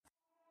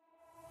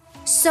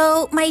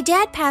So, my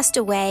dad passed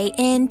away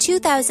in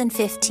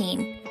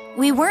 2015.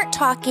 We weren't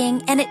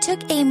talking, and it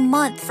took a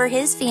month for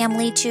his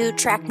family to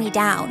track me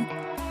down.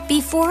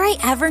 Before I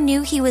ever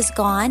knew he was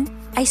gone,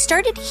 I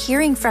started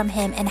hearing from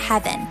him in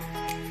heaven.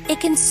 It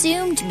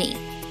consumed me.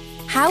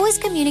 How is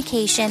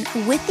communication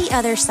with the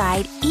other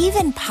side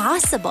even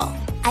possible?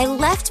 I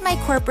left my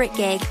corporate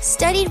gig,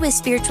 studied with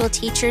spiritual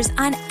teachers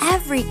on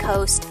every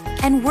coast,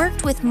 and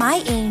worked with my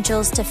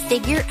angels to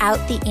figure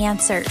out the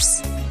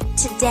answers.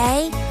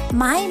 Today,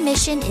 my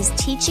mission is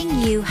teaching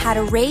you how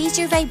to raise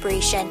your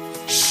vibration,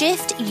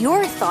 shift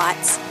your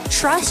thoughts,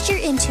 trust your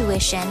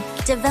intuition,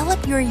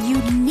 develop your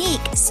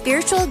unique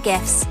spiritual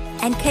gifts,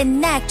 and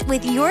connect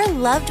with your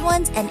loved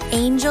ones and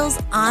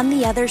angels on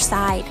the other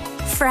side.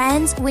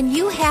 Friends, when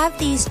you have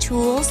these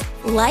tools,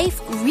 life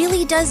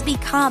really does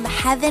become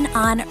heaven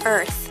on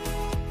earth.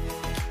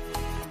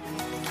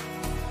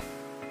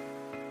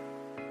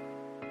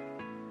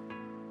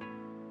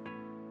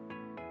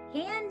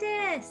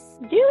 Candace!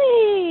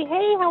 Julie!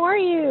 Hey, how are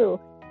you?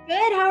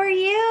 Good, how are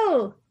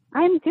you?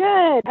 I'm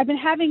good. I've been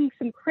having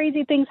some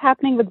crazy things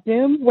happening with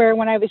Zoom where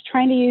when I was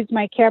trying to use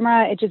my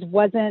camera, it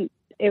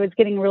was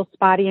getting real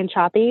spotty and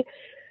choppy.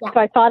 Yeah. So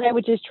I thought I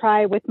would just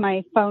try with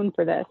my phone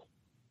for this.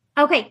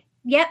 Okay.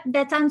 Yep,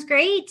 that sounds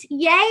great.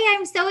 Yay,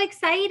 I'm so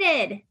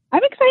excited.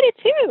 I'm excited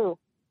too.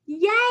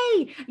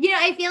 Yay.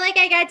 I feel like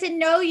I got to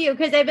know you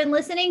because I've been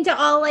listening to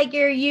all like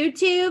your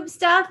YouTube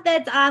stuff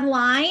that's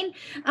online,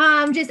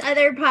 just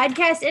other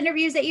podcast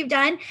interviews that you've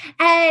done.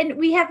 And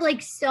we have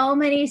like so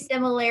many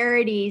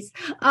similarities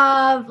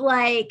of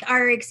like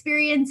our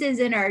experiences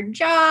in our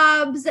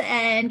jobs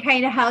and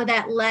kind of how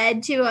that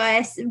led to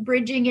us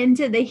bridging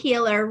into the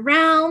healer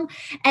realm.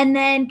 And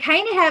then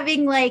kind of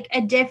having like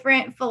a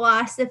different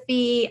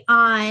philosophy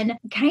on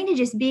kind of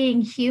just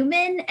being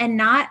human and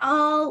not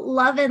all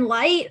love and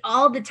light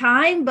all the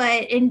time,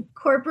 but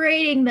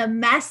incorporating the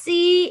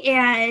messy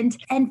and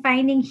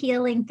finding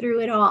healing through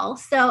it all.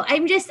 So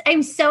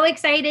I'm so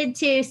excited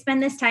to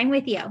spend this time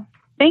with you.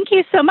 Thank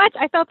you so much.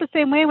 I felt the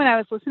same way when I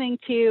was listening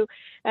to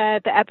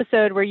the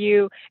episode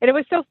and it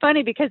was so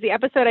funny because the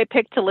episode I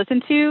picked to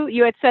listen to,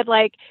 you had said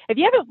like, if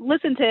you haven't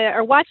listened to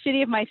or watched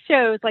any of my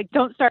shows, like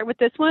don't start with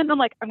this one. I'm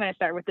like, I'm going to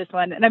start with this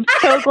one. And I'm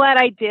so glad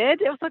I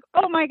did. It was like,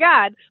 oh my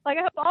God, like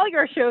I hope all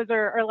your shows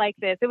are like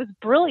this. It was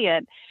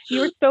brilliant.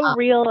 You were so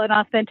real and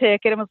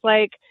authentic. And it was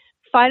like,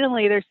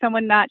 finally, there's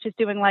someone not just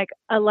doing like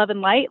a love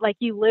and light, like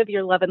you live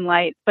your love and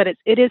light, but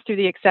it is through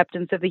the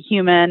acceptance of the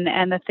human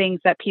and the things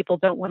that people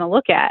don't want to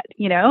look at,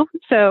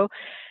 So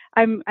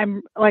I'm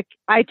like,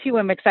 I too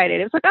am excited.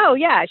 It was like, oh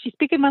yeah, she's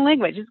speaking my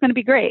language. It's going to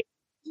be great.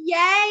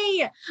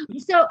 Yay.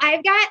 So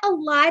I've got a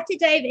lot to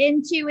dive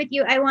into with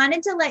you. I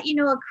wanted to let you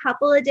know a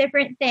couple of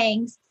different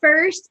things.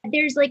 First,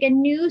 there's like a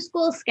new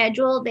school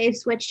schedule. They've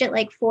switched it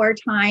like 4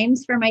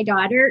 times for my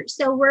daughter.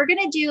 So we're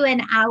going to do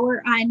an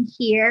hour on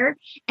here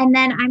and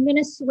then I'm going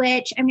to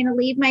switch. I'm going to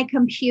leave my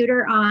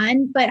computer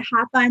on, but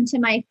hop onto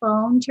my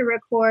phone to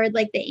record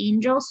like the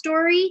angel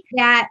story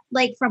that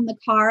like from the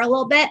car a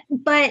little bit.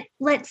 But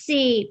let's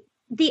see.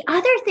 The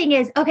other thing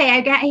is, okay, I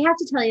have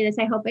to tell you this.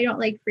 I hope I don't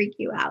like freak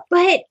you out,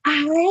 but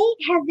I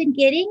have been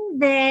getting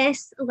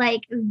this like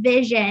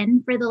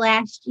vision for the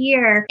last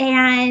year.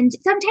 And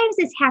sometimes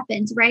this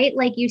happens, right?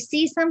 Like you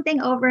see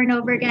something over and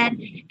over again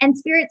and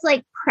spirit's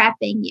like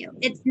prepping you.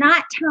 It's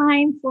not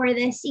time for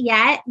this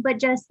yet, but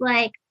just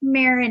like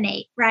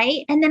marinate,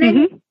 right? And then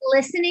I'm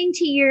listening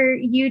to your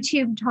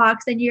YouTube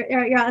talks and your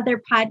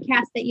other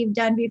podcasts that you've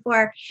done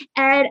before.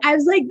 And I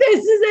was like, this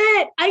is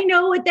it. I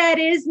know what that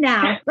is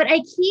now. But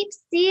I keep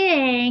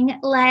seeing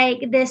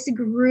like this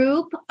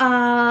group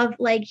of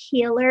like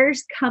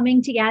healers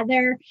coming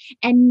together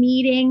and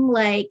meeting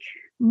like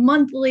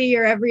monthly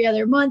or every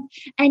other month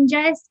and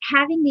just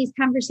having these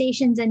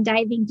conversations and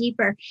diving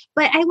deeper.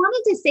 But I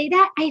wanted to say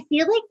that I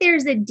feel like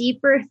there's a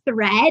deeper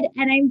thread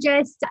and I'm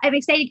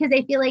excited because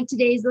I feel like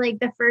today's like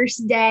the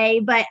first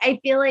day, but I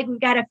feel like we've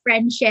got a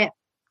friendship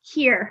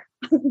here.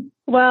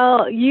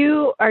 Well,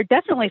 you are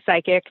definitely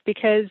psychic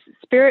because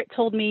Spirit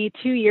told me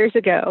 2 years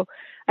ago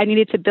I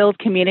needed to build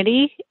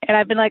community. And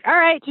I've been like, all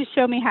right, just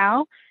show me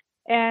how.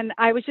 And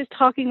I was just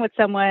talking with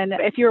someone,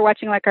 if you were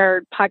watching like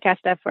our podcast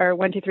stuff or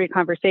 1, 2, 3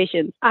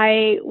 conversations,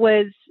 I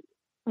was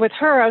with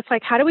her. I was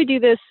like, how do we do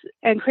this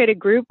and create a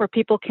group where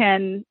people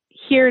can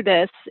hear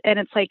this and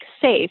it's like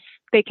safe?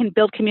 They can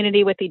build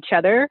community with each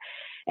other.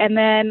 And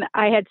then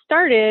I had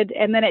started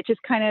and then it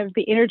just kind of,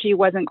 the energy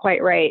wasn't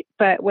quite right.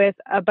 But with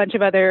a bunch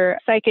of other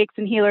psychics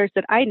and healers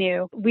that I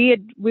knew, we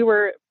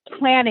were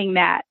planning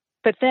that.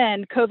 But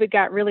then COVID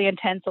got really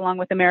intense along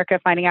with America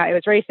finding out it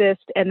was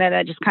racist. And then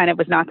it just kind of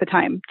was not the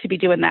time to be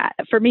doing that.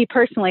 For me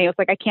personally, it was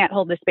like, I can't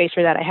hold the space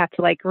for that. I have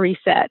to like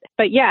reset.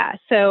 But yeah,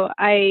 so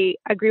I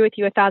agree with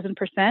you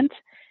 1,000%.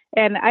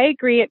 And I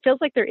agree. It feels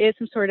like there is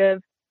some sort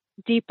of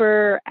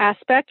deeper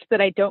aspect that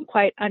I don't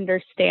quite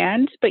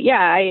understand. But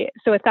yeah,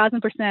 so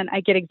 1,000%, I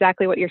get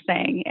exactly what you're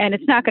saying. And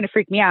it's not going to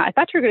freak me out. I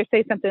thought you were going to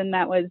say something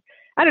that was,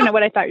 I don't know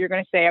what I thought you were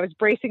going to say. I was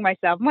bracing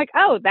myself. I'm like,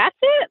 oh, that's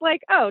it?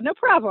 Like, oh, no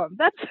problem.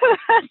 That's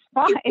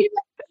fine.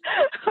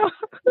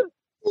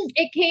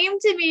 it came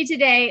to me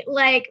today,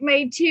 like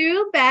my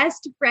two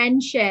best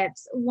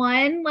friendships.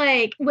 One,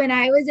 like when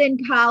I was in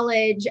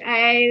college,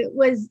 I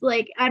was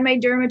like on my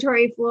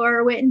dormitory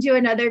floor, went into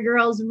another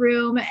girl's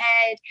room,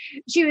 and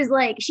she was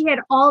like, she had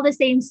all the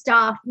same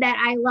stuff that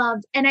I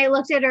loved. And I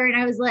looked at her and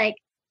I was like,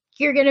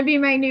 you're going to be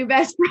my new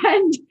best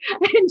friend.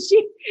 And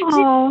she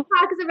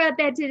talks about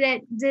that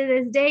to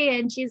this day.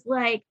 And she's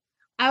like,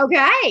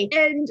 okay.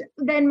 And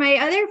then my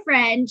other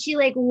friend, she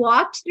like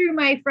walked through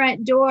my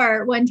front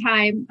door one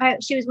time.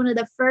 She was one of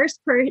the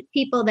first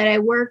people that I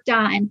worked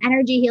on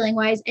energy healing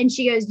wise. And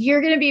she goes,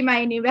 you're going to be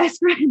my new best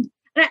friend.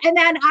 And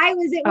then it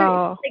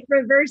was like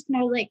reversed and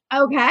I was like,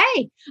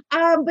 okay.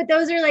 But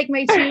those are like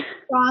my two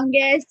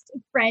strongest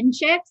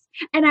friendships.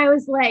 And I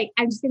was like,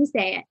 I'm just going to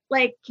say it,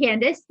 like,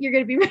 Candace, you're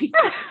going to be my new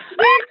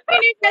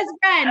best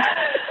friend.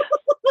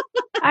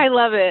 I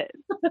love it.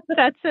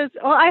 That's just,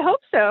 well, I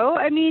hope so.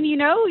 I mean,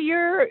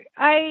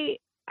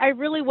 I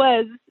really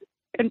was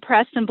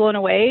impressed and blown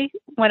away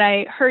when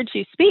I heard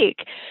you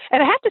speak.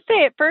 And I have to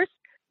say, at first,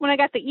 when I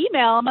got the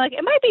email, I'm like,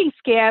 am I being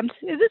scammed?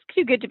 Is this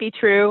too good to be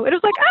true? And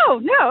it was like, oh,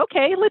 no,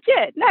 okay,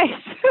 legit. Nice.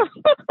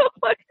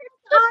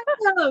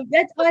 Awesome.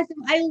 That's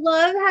awesome. I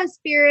love how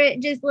spirit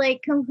just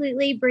like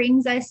completely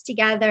brings us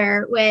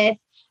together with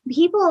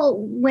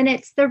people when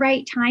it's the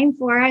right time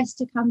for us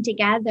to come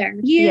together.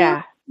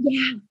 Yeah.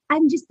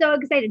 I'm just so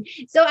excited.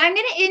 So I'm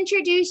going to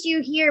introduce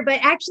you here, but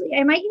actually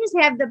I might just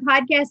have the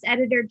podcast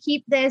editor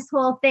keep this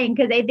whole thing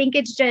because I think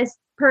it's just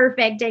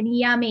perfect and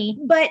yummy.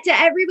 But to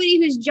everybody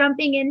who's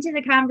jumping into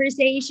the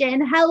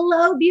conversation,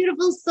 hello,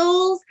 beautiful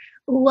souls.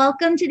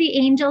 Welcome to the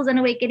Angels and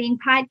Awakening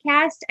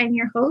podcast. I'm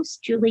your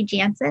host, Julie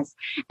Jancius,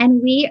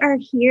 and we are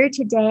here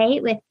today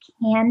with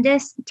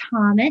Candace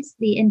Thomas,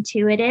 the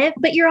intuitive,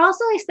 but you're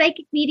also a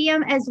psychic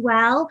medium as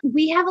well.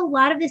 We have a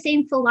lot of the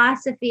same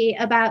philosophy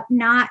about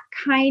not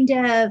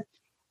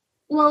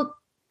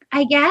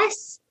I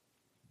guess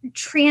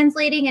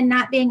translating and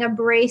not being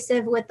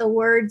abrasive with the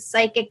word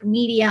psychic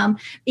medium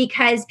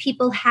because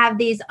people have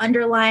these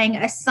underlying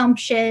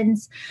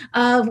assumptions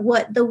of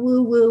what the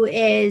woo-woo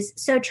is.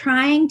 So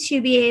trying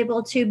to be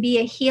able to be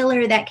a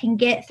healer that can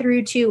get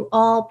through to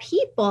all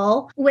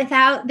people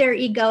without their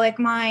egoic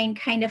mind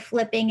kind of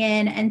flipping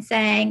in and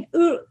saying,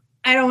 ooh,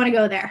 I don't want to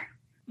go there.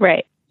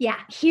 Right. Yeah.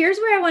 Here's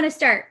where I want to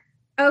start.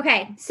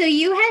 Okay. So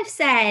you have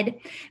said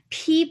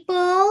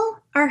people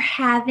are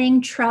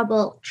having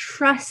trouble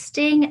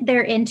trusting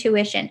their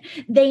intuition.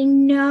 They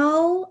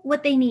know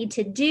what they need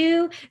to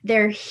do.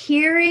 They're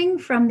hearing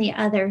from the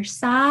other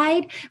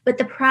side, but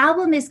the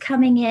problem is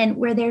coming in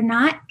where they're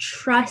not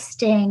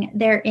trusting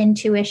their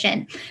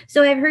intuition.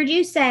 So I've heard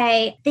you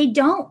say they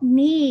don't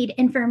need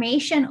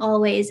information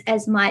always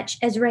as much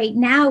as right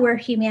now where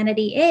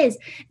humanity is.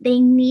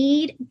 They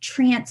need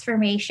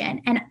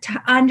transformation and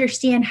to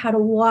understand how to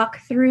walk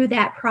through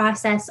that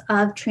process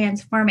of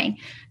transforming.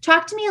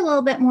 Talk to me a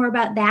little bit more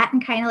about that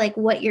and kind of like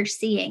what you're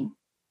seeing.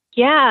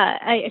 Yeah,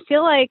 I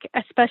feel like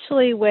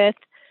especially with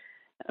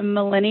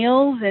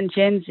millennials and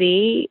Gen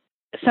Z,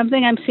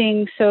 something I'm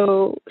seeing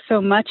so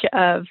much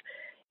of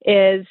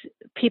is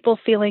people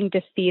feeling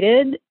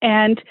defeated.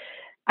 And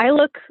I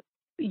look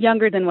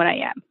younger than what I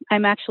am.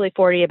 I'm actually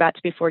 40, about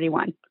to be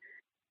 41.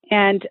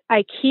 And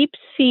I keep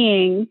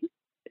seeing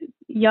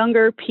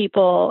younger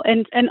people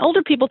and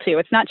older people too,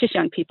 it's not just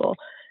young people,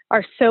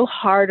 are so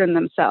hard on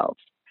themselves.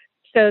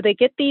 So they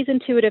get these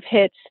intuitive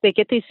hits, they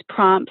get these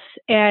prompts,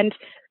 and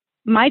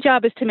my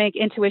job is to make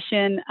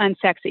intuition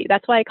unsexy.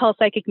 That's why I call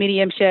psychic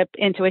mediumship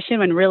intuition,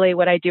 when really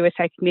what I do is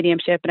psychic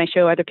mediumship, and I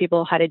show other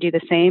people how to do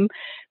the same,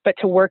 but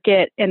to work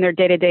it in their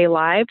day-to-day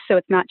lives. So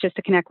it's not just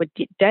to connect with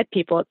dead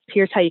people. It's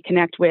here's how you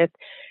connect with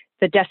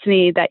the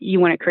destiny that you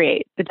want to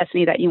create, the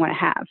destiny that you want to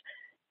have.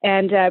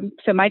 And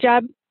so my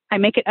job, I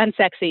make it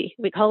unsexy.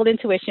 We call it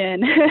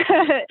intuition.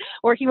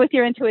 Working with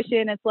your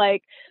intuition, it's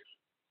like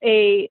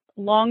a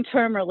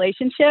long-term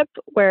relationship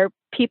where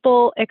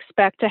people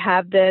expect to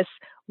have this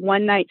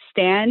one-night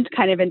stand,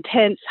 kind of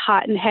intense,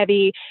 hot and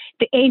heavy.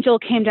 The angel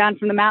came down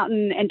from the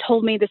mountain and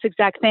told me this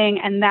exact thing,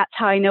 and that's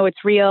how I know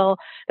it's real.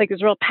 Like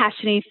it's real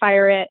passionate,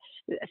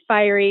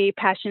 fiery,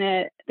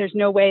 passionate. There's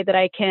no way that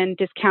I can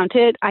discount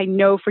it. I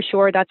know for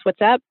sure that's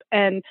what's up.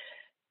 And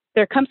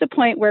there comes a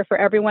point where for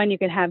everyone you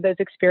can have those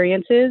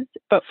experiences,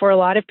 but for a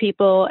lot of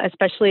people,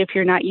 especially if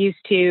you're not used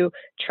to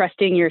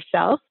trusting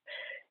yourself,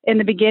 in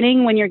the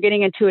beginning, when you're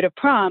getting intuitive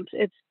prompts,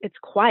 it's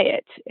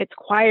quiet. It's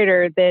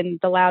quieter than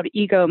the loud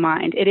ego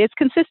mind. It is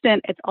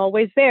consistent. It's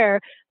always there,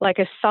 like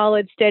a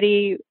solid,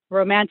 steady,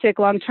 romantic,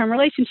 long-term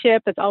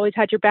relationship that's always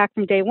had your back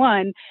from day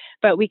one.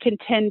 But we can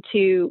tend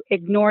to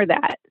ignore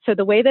that. So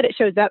the way that it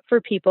shows up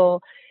for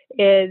people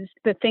is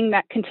the thing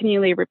that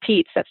continually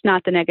repeats. That's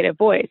not the negative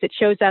voice. It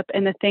shows up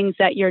in the things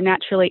that you're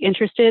naturally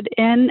interested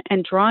in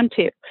and drawn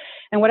to.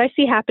 And what I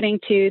see happening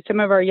to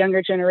some of our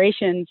younger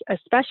generations,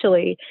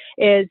 especially,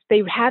 is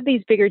they have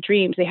these bigger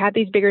dreams. They have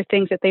these bigger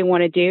things that they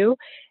want to do,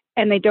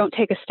 and they don't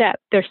take a step.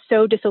 They're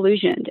so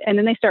disillusioned. And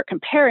then they start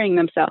comparing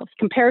themselves.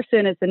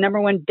 Comparison is the number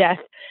one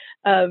death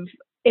of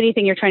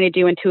anything you're trying to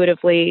do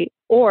intuitively,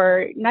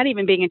 or not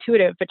even being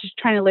intuitive, but just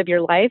trying to live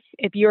your life,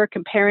 if you're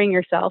comparing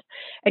yourself,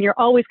 and you're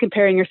always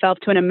comparing yourself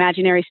to an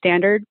imaginary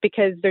standard,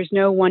 because there's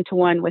no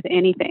one-to-one with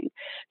anything.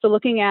 So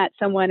looking at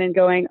someone and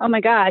going, oh my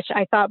gosh,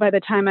 I thought by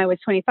the time I was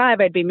 25,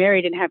 I'd be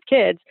married and have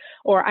kids,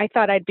 or I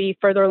thought I'd be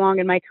further along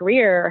in my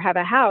career or have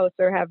a house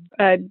or have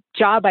a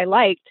job I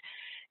liked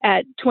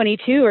at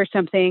 22 or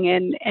something.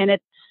 And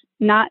it's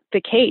not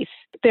the case.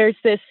 There's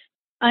this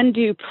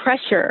undue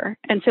pressure.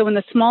 And so when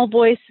the small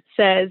voice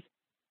says,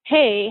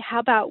 hey, how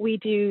about we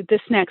do this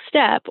next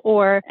step?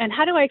 And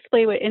how do I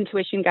explain what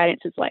intuition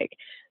guidance is like?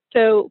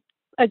 So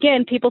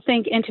again, people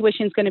think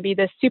intuition is going to be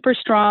this super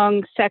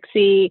strong,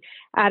 sexy,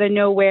 out of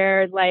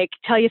nowhere, like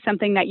tell you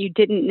something that you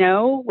didn't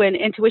know, when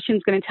intuition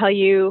is going to tell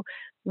you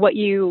what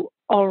you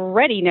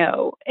already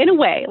know in a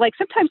way. Like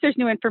sometimes there's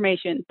new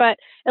information, but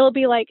it'll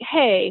be like,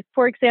 hey,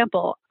 for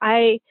example,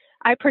 I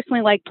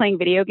personally like playing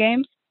video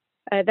games.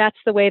 That's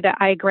the way that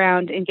I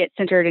ground and get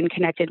centered and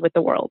connected with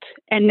the world.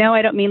 And no,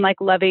 I don't mean like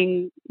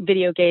loving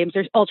video games.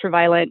 There's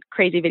ultra-violent,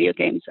 crazy video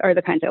games are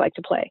the kinds I like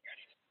to play.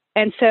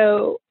 And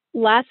so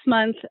last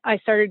month, I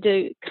started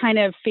to kind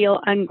of feel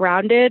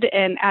ungrounded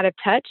and out of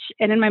touch.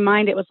 And in my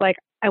mind, it was like,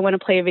 I want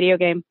to play a video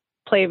game,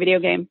 play a video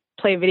game,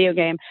 play a video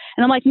game.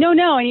 And I'm like, no,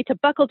 I need to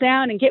buckle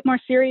down and get more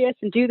serious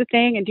and do the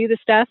thing and do the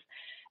stuff.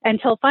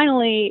 Until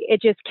finally,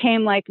 it just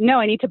came like, no,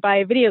 I need to buy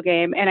a video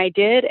game. And I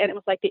did. And it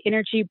was like the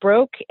energy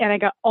broke and I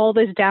got all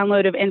this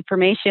download of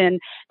information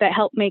that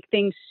helped make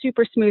things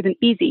super smooth and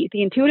easy.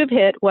 The intuitive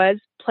hit was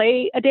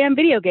play a damn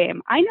video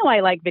game. I know I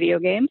like video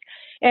games.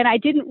 And I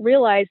didn't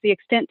realize the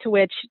extent to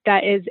which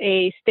that is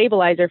a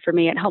stabilizer for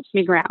me. It helps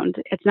me ground.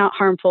 It's not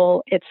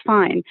harmful. It's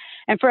fine.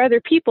 And for other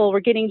people,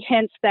 we're getting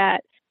hints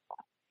that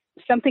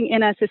something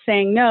in us is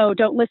saying, no,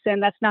 don't listen.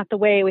 That's not the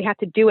way. We have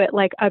to do it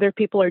like other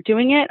people are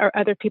doing it, or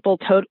other people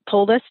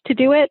told us to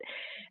do it.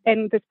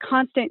 And this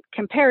constant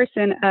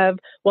comparison of,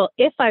 well,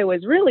 if I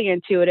was really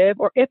intuitive,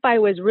 or if I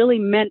was really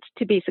meant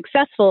to be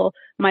successful,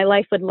 my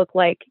life would look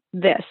like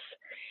this.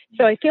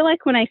 So I feel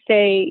like when I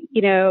say,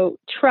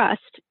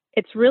 trust,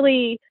 it's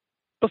really,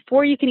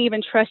 before you can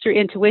even trust your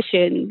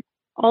intuition,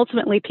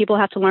 ultimately people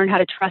have to learn how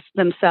to trust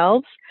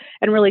themselves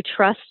and really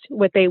trust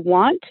what they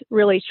want,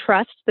 really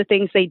trust the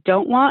things they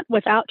don't want,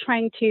 without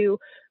trying to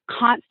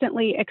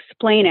constantly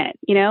explain it.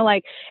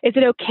 Like, is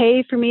it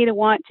okay for me to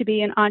want to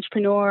be an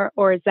entrepreneur,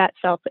 or is that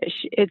selfish?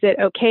 Is it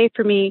okay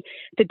for me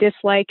to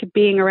dislike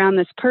being around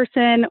this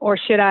person, or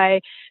should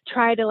I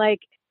try to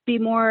be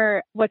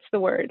more, what's the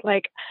word?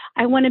 Like,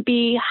 I want to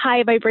be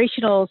high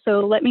vibrational, so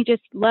let me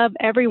just love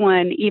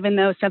everyone, even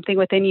though something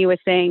within you is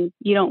saying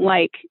you don't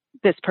like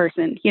this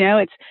person.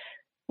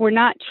 We're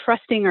not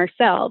trusting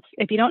ourselves.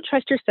 If you don't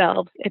trust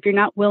yourselves, if you're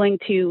not willing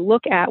to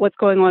look at what's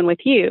going on with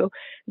you,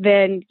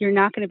 then you're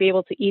not going to be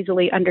able to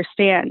easily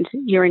understand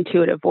your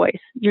intuitive voice.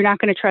 You're not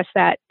going to trust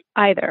that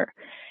either.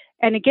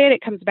 And again,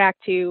 it comes back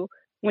to,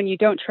 when you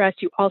don't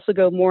trust, you also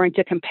go more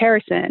into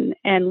comparison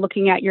and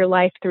looking at your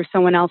life through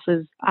someone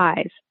else's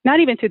eyes, not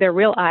even through their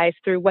real eyes,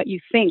 through what you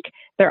think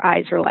their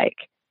eyes are like,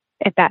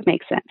 if that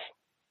makes sense.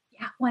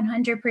 Yeah,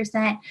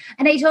 100%.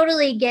 And I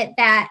totally get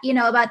that,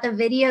 about the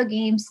video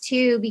games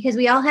too, because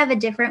we all have a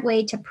different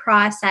way to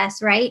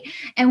process, right?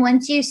 And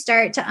once you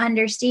start to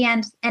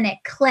understand and it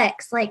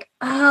clicks, like,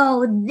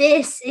 oh,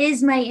 this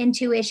is my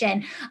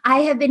intuition. I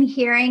have been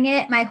hearing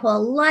it my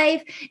whole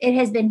life. It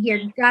has been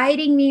here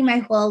guiding me my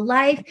whole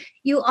life.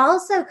 You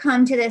also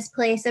come to this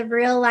place of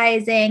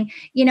realizing,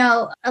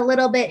 a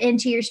little bit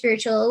into your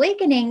spiritual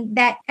awakening,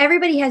 that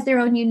everybody has their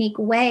own unique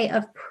way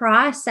of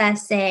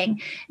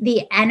processing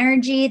the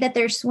energy that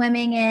they're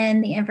swimming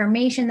in, the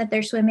information that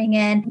they're swimming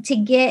in, to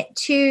get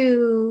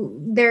to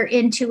their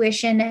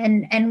intuition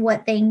and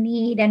what they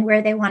need and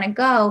where they want to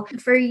go.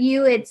 For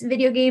you, it's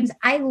video games.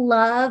 I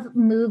love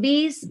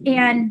movies.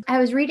 And I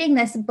was reading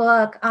this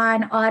book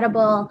on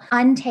Audible,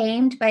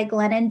 Untamed by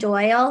Glennon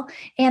Doyle.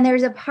 And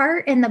there's a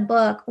part in the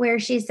book where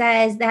she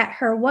says that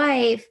her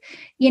wife,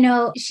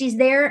 she's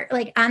there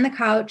like on the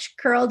couch,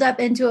 curled up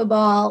into a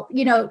ball,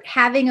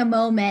 having a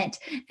moment.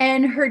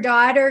 And her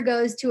daughter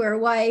goes to her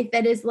wife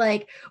and is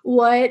like,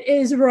 what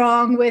is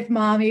wrong with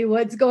mommy?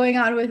 What's going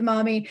on with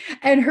mommy?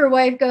 And her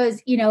wife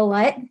goes, you know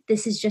what?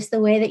 This is just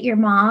the way that your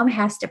mom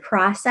has to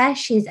process.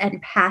 She's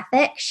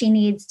empathic. She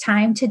needs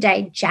time to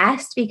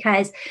digest,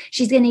 because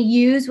she's going to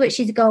use what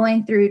she's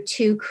going through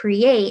to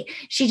create.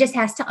 She just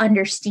has to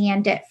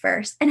understand it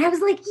first. And I was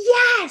like,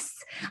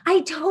 yes,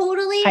 I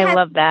totally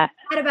love that.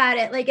 Thought about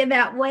it like in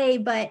that way,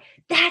 but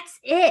that's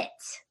it.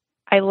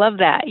 I love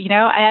that.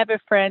 I have a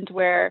friend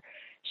where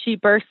she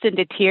bursts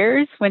into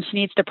tears when she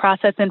needs to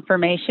process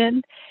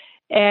information,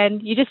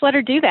 and you just let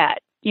her do that.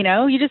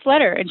 You just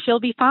let her and she'll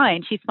be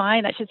fine. She's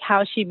fine. That's just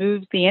how she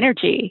moves the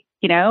energy,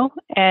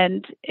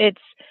 and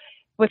it's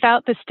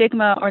without the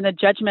stigma or the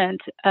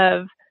judgment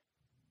of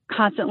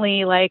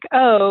constantly like,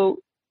 oh,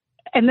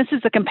 and this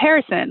is a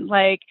comparison.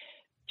 Like,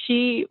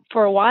 she,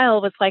 for a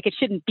while, was like, it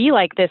shouldn't be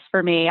like this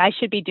for me. I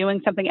should be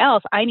doing something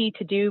else. I need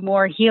to do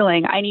more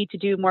healing. I need to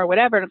do more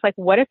whatever. And it's like,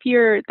 what if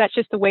that's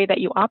just the way that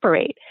you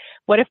operate?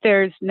 What if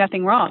there's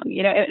nothing wrong?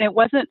 And it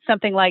wasn't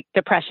something like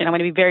depression. I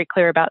want to be very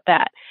clear about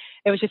that.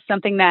 It was just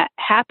something that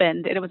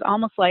happened. And it was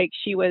almost like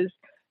she was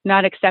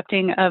not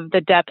accepting of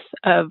the depths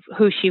of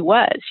who she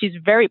was. She's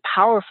very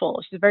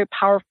powerful. She's a very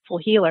powerful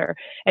healer,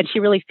 and she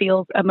really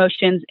feels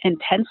emotions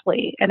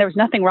intensely. And there was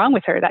nothing wrong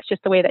with her. That's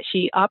just the way that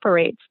she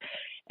operates.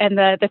 And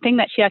the thing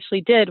that she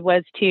actually did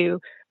was to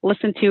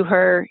listen to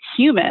her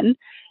human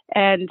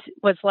and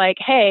was like,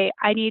 hey,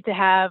 I need to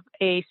have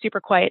a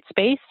super quiet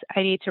space.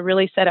 I need to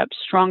really set up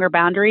stronger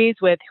boundaries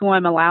with who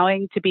I'm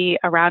allowing to be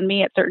around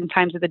me at certain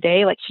times of the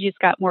day. Like, she just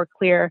got more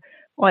clear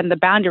on the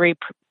boundary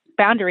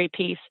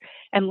piece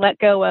and let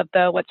go of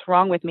the what's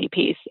wrong with me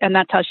piece. And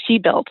that's how she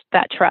built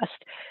that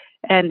trust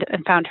and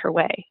found her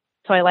way.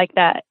 So I like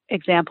that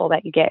example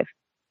that you gave.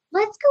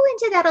 Let's go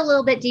into that a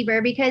little bit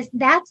deeper, because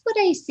that's what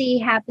I see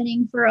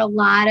happening for a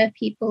lot of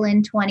people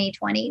in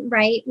 2020,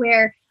 right?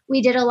 Where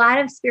we did a lot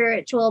of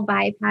spiritual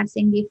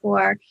bypassing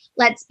before.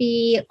 Let's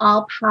be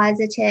all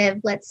positive.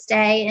 Let's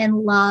stay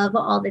in love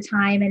all the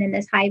time and in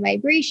this high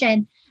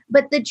vibration.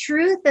 But the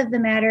truth of the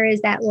matter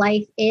is that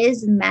life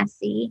is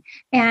messy,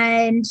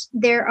 and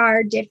there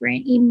are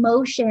different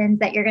emotions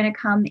that you're going to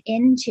come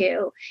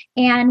into.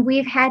 And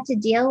we've had to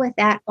deal with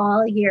that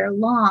all year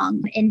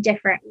long in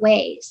different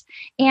ways.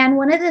 And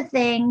one of the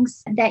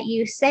things that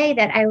you say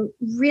that I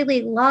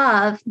really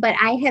love, but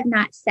I have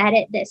not said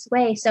it this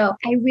way, so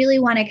I really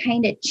want to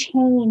kind of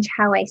change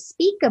how I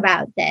speak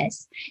about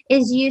this,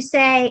 is you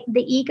say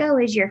the ego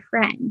is your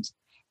friend.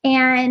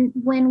 And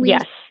when we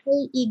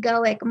say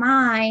egoic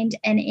mind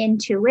and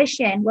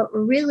intuition, what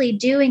we're really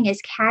doing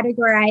is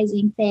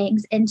categorizing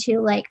things into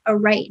like a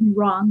right and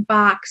wrong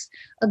box,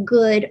 a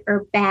good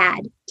or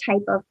bad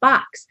type of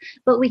box.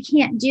 But we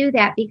can't do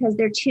that because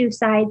they're two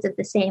sides of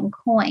the same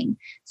coin.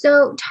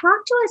 So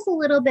talk to us a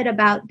little bit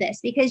about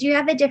this, because you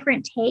have a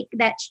different take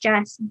that's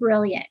just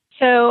brilliant.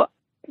 So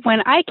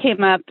when I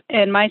came up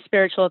in my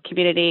spiritual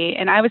community,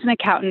 and I was an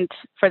accountant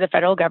for the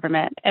federal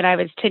government, and I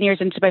was 10 years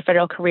into my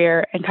federal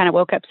career and kind of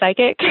woke up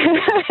psychic,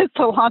 it's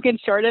the long and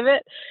short of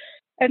it.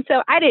 And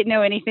so I didn't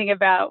know anything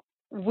about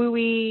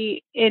wooey,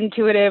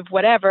 intuitive,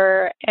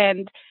 whatever.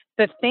 And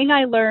the thing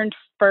I learned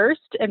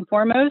first and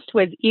foremost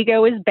was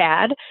ego is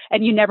bad,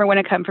 and you never want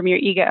to come from your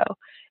ego.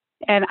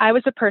 And I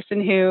was a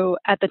person who,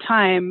 at the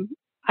time,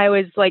 I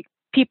was like,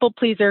 people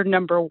pleaser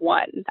number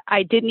one.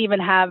 I didn't even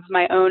have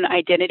my own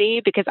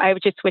identity because I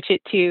would just switch it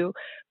to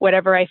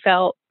whatever I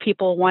felt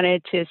people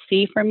wanted to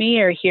see from me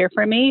or hear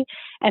from me.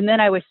 And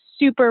then I was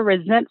super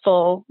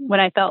resentful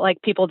when I felt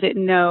like people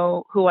didn't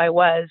know who I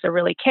was or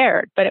really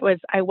cared. But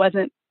I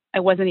wasn't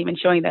even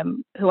showing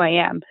them who I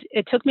am.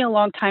 It took me a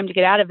long time to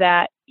get out of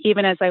that,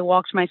 even as I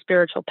walked my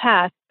spiritual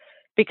path,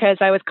 because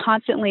I was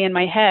constantly in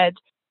my head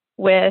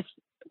with,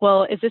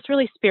 well, is this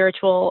really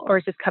spiritual, or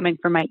is this coming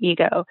from my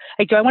ego?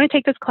 Like, do I want to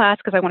take this class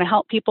because I want to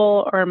help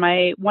people, or am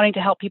I wanting to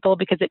help people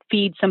because it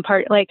feeds some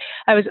part? Like,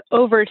 I was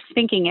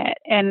overthinking it,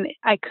 and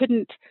I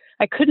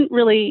couldn't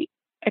really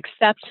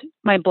accept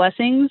my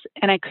blessings,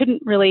 and I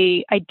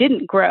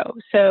didn't grow.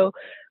 So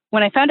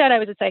when I found out I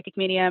was a psychic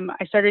medium,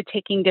 I started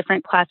taking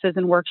different classes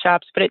and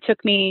workshops, but it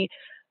took me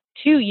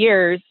 2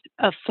 years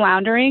of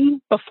floundering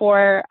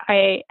before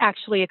I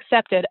actually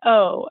accepted,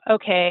 oh,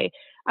 okay,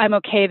 I'm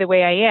okay the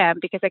way I am,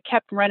 because I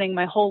kept running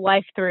my whole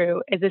life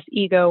through, is this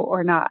ego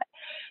or not?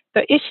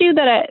 The issue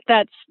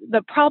that's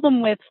the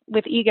problem with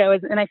ego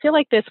is, and I feel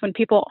like this when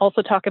people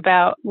also talk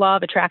about law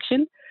of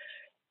attraction,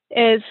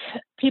 is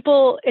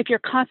people, if you're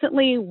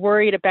constantly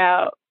worried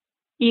about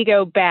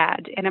ego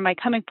bad, and am I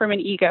coming from an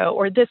ego,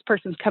 or this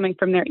person's coming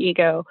from their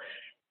ego,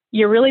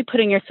 you're really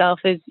putting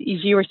yourself, as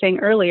you were saying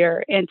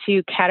earlier,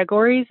 into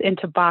categories,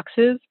 into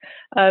boxes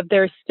of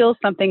there's still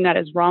something that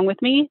is wrong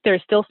with me.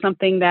 There's still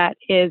something that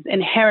is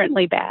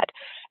inherently bad,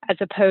 as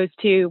opposed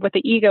to what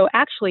the ego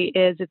actually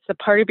is. It's the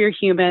part of your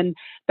human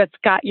that's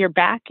got your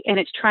back, and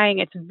it's trying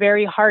its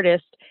very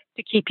hardest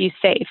to keep you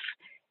safe.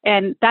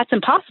 And that's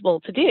impossible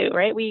to do,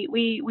 right?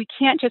 We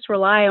can't just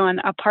rely on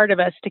a part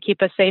of us to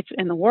keep us safe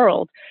in the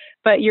world.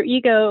 But your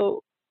ego,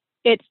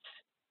 it's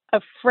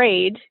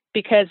afraid,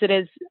 because it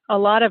is, a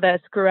lot of us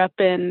grew up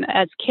in,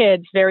 as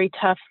kids, very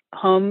tough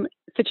home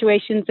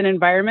situations and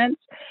environments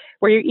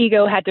where your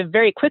ego had to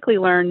very quickly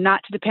learn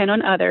not to depend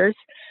on others,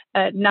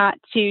 not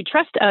to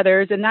trust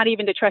others, and not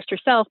even to trust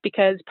yourself,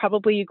 because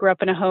probably you grew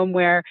up in a home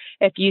where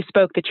if you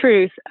spoke the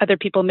truth, other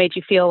people made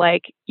you feel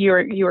like you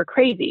were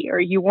crazy, or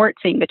you weren't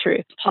seeing the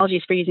truth.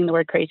 Apologies for using the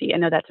word crazy. I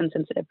know that's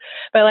insensitive,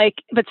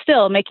 but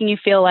still making you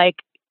feel like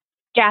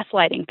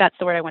gaslighting. That's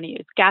the word I want to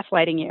use.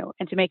 Gaslighting you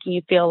into making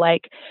you feel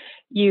like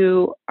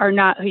you are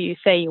not who you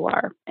say you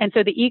are. And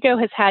so the ego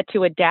has had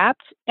to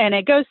adapt, and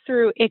it goes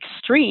through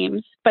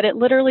extremes, but it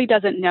literally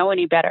doesn't know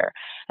any better.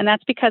 And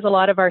that's because a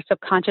lot of our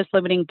subconscious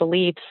limiting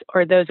beliefs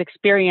or those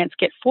experiences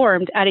get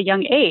formed at a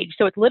young age.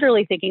 So it's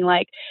literally thinking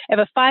like if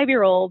a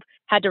 5-year-old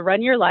had to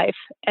run your life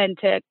and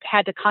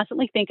had to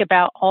constantly think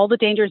about all the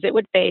dangers it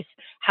would face,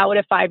 how would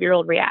a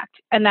 5-year-old react?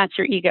 And that's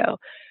your ego.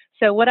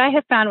 So what I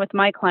have found with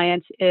my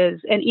clients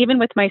is, and even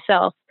with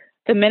myself,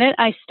 the minute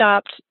I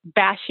stopped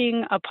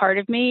bashing a part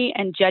of me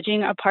and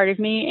judging a part of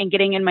me and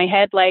getting in my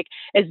head, like,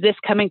 is this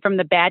coming from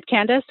the bad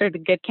Candace or the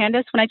good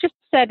Candace? When I just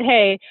said,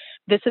 hey,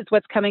 this is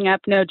what's coming up,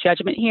 no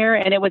judgment here,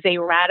 and it was a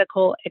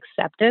radical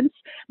acceptance,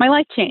 my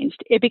life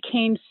changed. It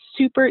became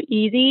super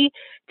easy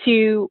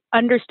to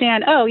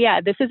understand, oh yeah,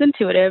 this is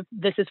intuitive.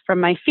 This is from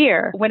my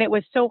fear. When it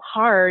was so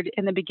hard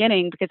in the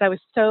beginning, because I was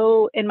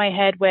so in my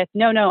head with,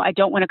 no, I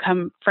don't want to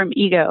come from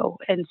ego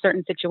in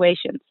certain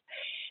situations.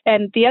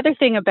 And the other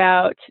thing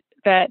about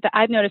that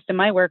I've noticed in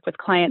my work with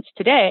clients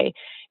today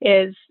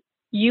is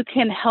you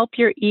can help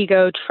your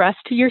ego trust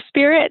your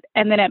spirit,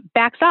 and then it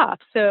backs off.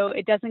 So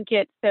it doesn't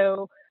get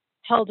so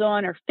held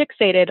on or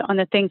fixated on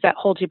the things that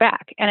hold you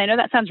back. And I know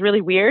that sounds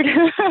really weird,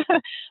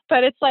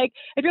 but it's like,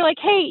 if you're like,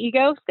 hey,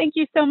 ego, thank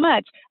you so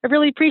much. I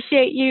really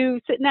appreciate you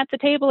sitting at the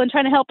table and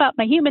trying to help out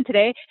my human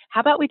today.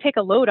 How about we take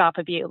a load off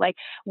of you? Like,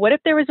 what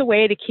if there was a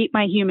way to keep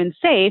my human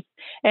safe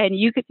and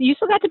you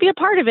still got to be a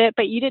part of it,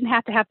 but you didn't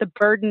have to have the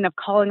burden of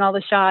calling all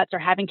the shots or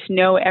having to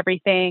know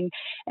everything.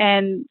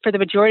 And for the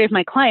majority of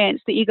my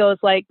clients, the ego is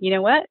like, you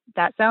know what?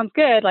 That sounds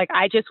good. Like,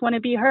 I just want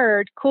to be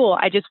heard. Cool.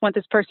 I just want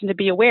this person to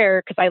be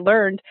aware because I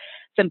learned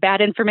some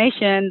bad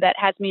information that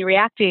has me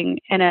reacting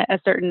in a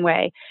certain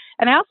way.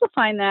 And I also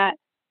find that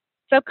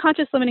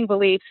subconscious limiting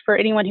beliefs, for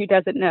anyone who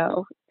doesn't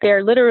know,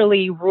 they're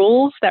literally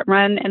rules that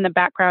run in the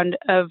background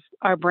of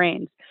our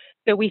brains.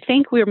 So we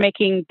think we're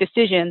making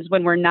decisions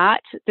when we're not.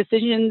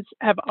 Decisions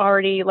have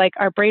already, like,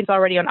 our brain's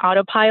already on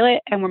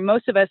autopilot, and where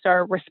most of us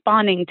are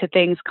responding to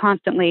things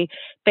constantly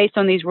based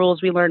on these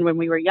rules we learned when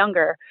we were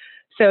younger.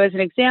 So as an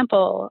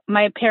example,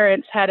 my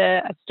parents had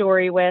a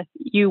story with,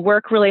 you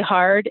work really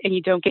hard and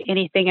you don't get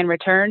anything in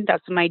return.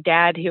 That's what my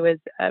dad, who is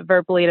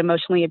verbally and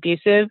emotionally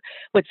abusive,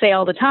 would say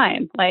all the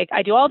time. Like,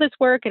 I do all this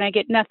work and I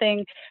get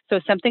nothing. So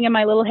something in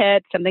my little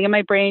head, something in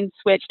my brain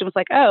switched and was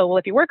like, oh, well,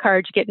 if you work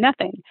hard, you get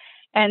nothing.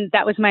 And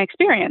that was my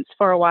experience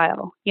for a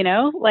while,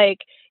 like,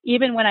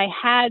 even when I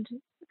had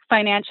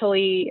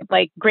financially,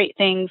 like, great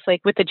things, like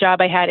with the job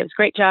I had, it was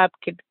a great job,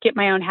 could get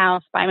my own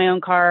house, buy my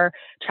own car,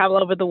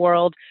 travel over the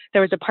world.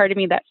 There was a part of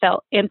me that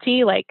felt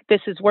empty, like,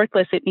 this is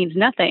worthless, it means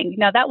nothing.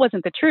 Now, that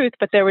wasn't the truth,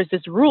 but there was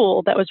this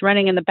rule that was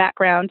running in the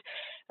background,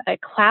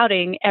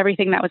 clouding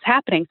everything that was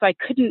happening. So I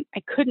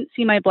couldn't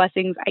see my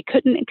blessings. I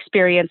couldn't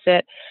experience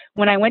it.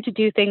 When I went to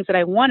do things that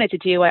I wanted to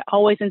do, I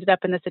always ended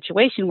up in the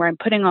situation where I'm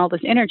putting all this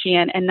energy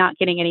in and not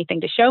getting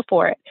anything to show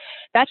for it.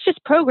 That's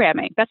just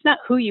programming. That's not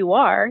who you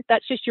are.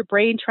 That's just your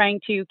brain trying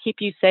to keep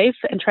you safe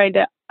and trying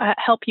to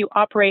help you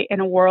operate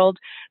in a world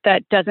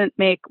that doesn't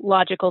make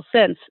logical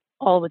sense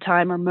all the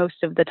time or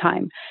most of the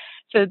time.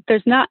 So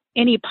there's not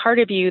any part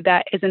of you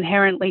that is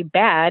inherently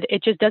bad.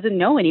 It just doesn't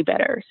know any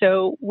better.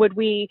 So would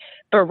we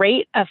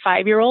berate a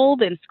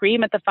 5-year-old and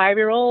scream at the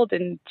 5-year-old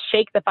and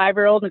shake the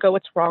 5-year-old and go,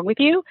 what's wrong with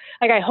you?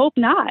 Like, I hope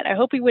not. I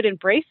hope we would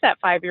embrace that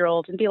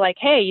 5-year-old and be like,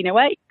 hey, you know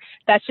what?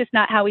 That's just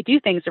not how we do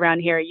things around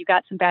here. You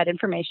got some bad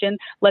information.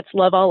 Let's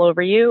love all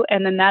over you.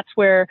 And then that's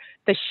where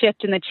the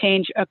shift and the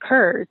change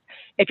occurs.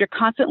 If you're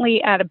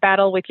constantly at a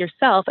battle with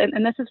yourself,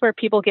 and this is where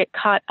people get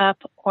caught up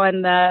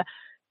on the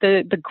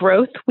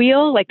growth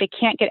wheel, like they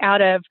can't get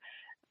out of,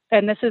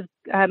 and this is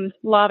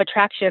law of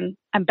attraction.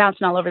 I'm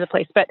bouncing all over the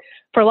place, but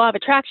for law of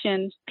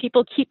attraction,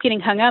 people keep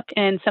getting hung up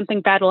in something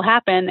bad will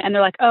happen, and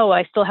they're like, oh,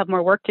 I still have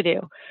more work to do.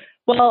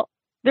 Well,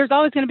 there's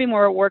always going to be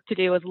more work to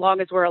do as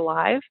long as we're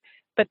alive,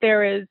 but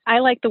I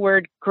like the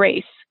word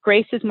grace.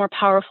 Grace is more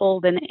powerful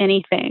than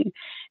anything.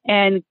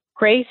 And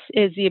grace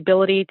is the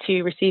ability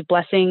to receive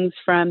blessings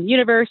from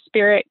universe,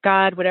 spirit,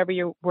 God, whatever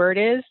your word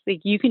is.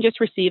 Like, you can just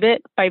receive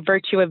it by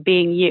virtue of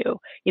being you.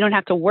 You don't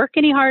have to work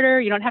any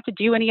harder. You don't have to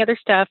do any other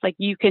stuff. Like,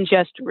 you can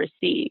just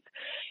receive.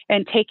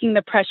 And taking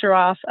the pressure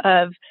off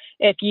of,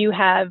 if you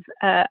have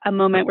a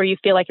moment where you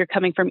feel like you're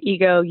coming from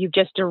ego, you've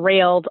just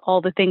derailed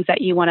all the things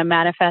that you want to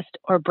manifest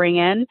or bring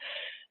in.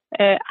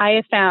 I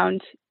have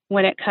found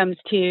when it comes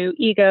to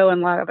ego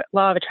and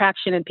law of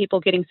attraction and people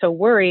getting so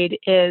worried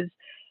is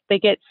they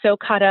get so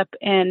caught up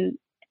in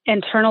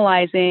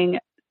internalizing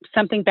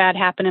something bad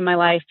happened in my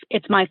life.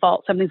 It's my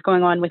fault. Something's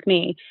going on with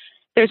me.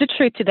 There's a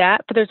truth to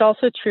that, but there's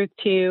also truth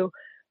to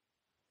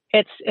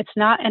it's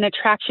not an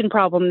attraction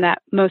problem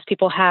that most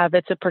people have.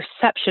 It's a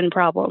perception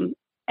problem.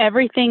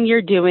 Everything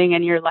you're doing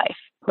in your life,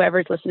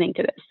 whoever's listening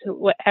to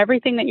this,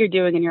 everything that you're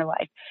doing in your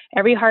life,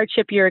 every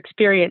hardship you're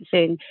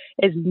experiencing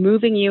is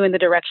moving you in the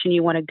direction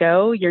you want to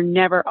go. You're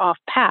never off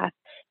path.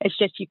 It's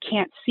just you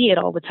can't see it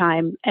all the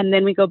time. And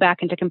then we go back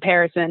into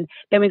comparison.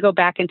 Then we go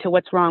back into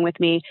what's wrong with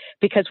me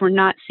because we're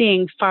not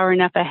seeing far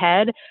enough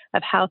ahead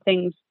of how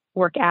things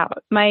work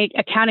out. My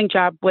accounting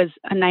job was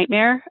a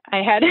nightmare.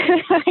 I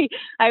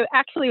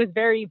actually was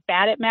very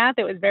bad at math.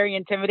 It was very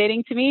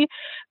intimidating to me,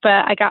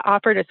 but I got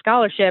offered a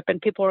scholarship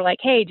and people were like,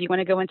 hey, do you want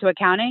to go into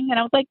accounting? And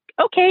I was like,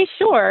 okay,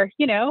 sure.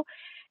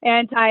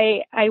 And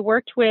I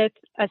worked with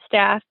a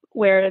staff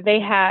where they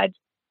had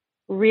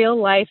real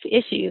life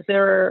issues.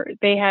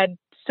 They had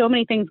so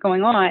many things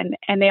going on,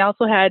 and they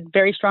also had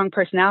very strong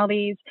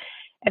personalities.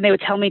 And they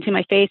would tell me to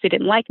my face they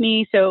didn't like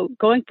me. So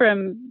going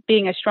from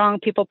being a strong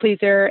people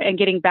pleaser and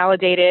getting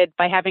validated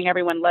by having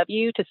everyone love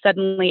you to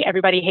suddenly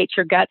everybody hates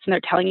your guts and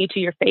they're telling you to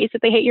your face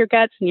that they hate your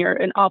guts and you're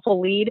an awful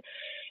lead.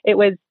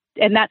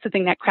 And that's the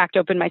thing that cracked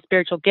open my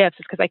spiritual gifts,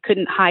 is because I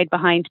couldn't hide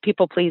behind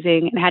people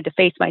pleasing and had to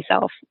face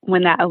myself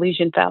when that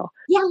illusion fell.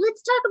 Yeah,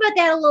 let's talk about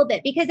that a little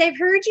bit, because I've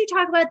heard you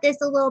talk about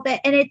this a little bit,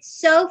 and it's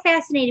so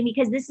fascinating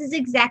because this is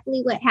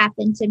exactly what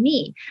happened to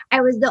me.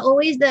 I was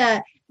always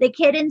the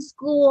kid in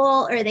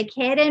school or the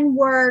kid in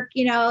work,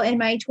 in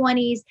my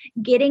 20s,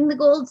 getting the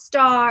gold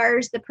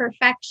stars, the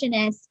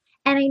perfectionist.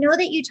 And I know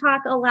that you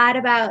talk a lot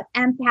about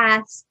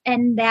empaths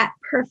and that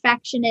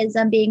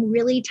perfectionism being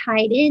really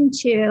tied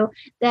into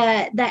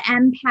the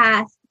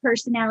empath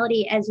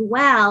personality as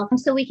well.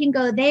 So we can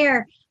go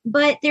there.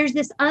 But there's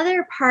this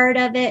other part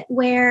of it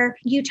where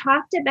you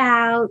talked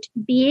about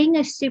being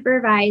a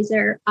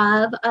supervisor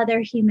of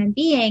other human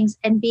beings,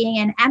 and being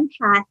an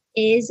empath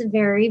is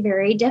very,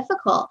 very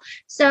difficult.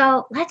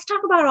 So let's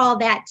talk about all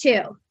that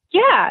too.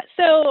 Yeah.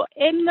 So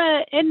in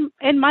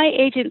my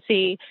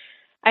agency,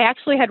 I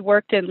actually had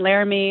worked in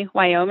Laramie,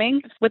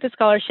 Wyoming. With a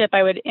scholarship,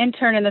 I would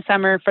intern in the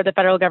summer for the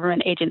federal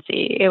government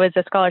agency. It was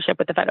a scholarship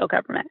with the federal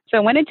government. So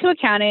I went into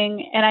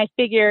accounting, and I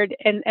figured,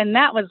 and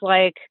that was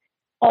like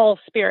all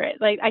spirit.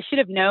 Like, I should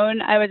have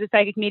known I was a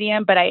psychic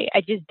medium, but I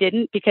just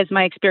didn't, because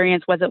my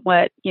experience wasn't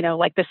what,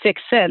 like the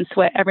Sixth Sense,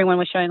 what everyone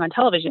was showing on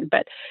television.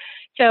 But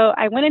so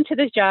I went into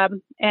this job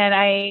and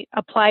I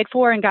applied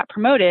for and got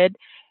promoted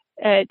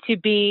to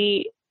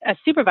be a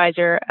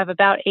supervisor of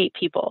about 8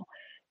 people.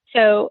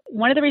 So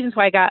one of the reasons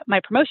why I got my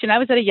promotion, I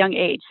was at a young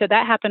age. So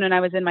that happened when I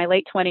was in my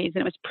late 20s, and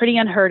it was pretty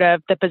unheard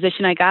of. The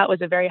position I got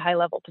was a very high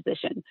level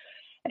position.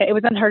 It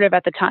was unheard of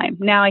at the time.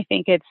 Now I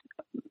think it's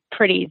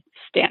pretty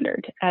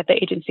standard at the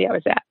agency I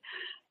was at.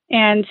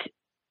 And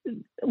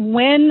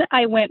when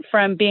I went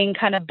from being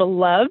kind of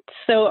beloved,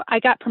 so I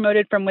got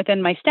promoted from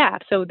within my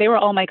staff. So they were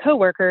all my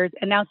coworkers,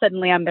 and now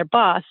suddenly I'm their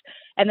boss.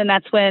 And then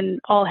that's when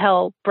all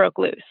hell broke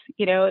loose.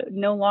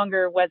 No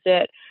longer was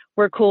it,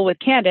 we're cool with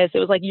Candace. It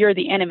was like, you're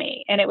the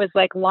enemy. And it was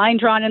like line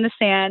drawn in the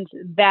sand,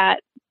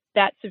 that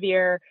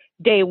severe,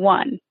 day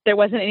one. There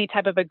wasn't any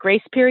type of a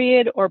grace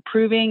period or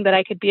proving that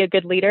I could be a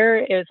good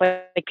leader. It was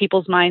like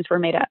people's minds were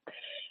made up.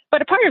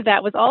 But a part of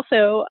that was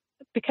also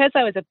because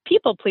I was a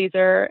people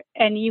pleaser,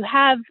 and you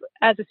have,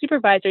 as a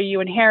supervisor, you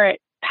inherit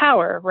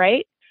power,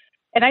 right?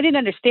 And I didn't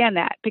understand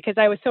that because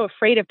I was so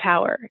afraid of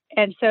power.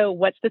 And so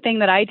what's the thing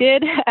that I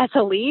did as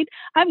a lead?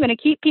 I'm going to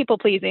keep people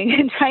pleasing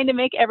and trying to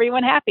make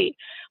everyone happy.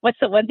 What's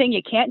the one thing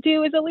you can't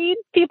do as a lead?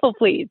 People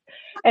please.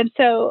 And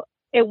so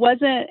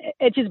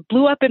it just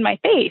blew up in my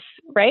face,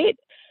 right?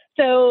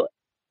 So,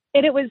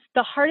 and it was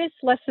the hardest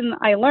lesson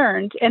I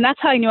learned. And that's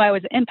how I knew I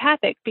was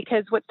empathic,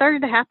 because what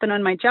started to happen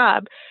on my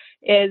job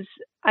is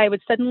I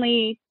would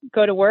suddenly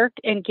go to work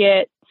and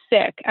get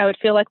sick. I would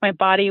feel like my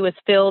body was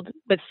filled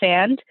with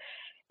sand,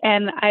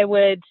 and I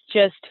would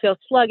just feel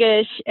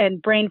sluggish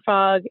and brain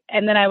fog.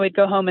 And then I would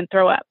go home and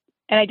throw up.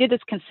 And I did this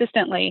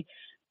consistently.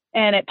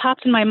 And it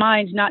popped in my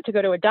mind not to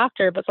go to a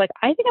doctor, but it's like,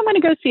 I think I'm going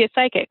to go see a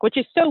psychic, which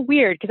is so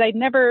weird because I'd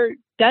never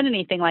done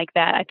anything like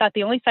that. I thought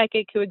the only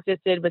psychic who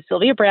existed was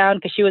Sylvia Brown,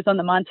 because she was on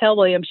the Montel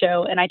Williams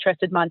show, and I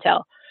trusted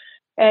Montel.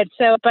 And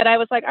so, but I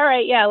was like, all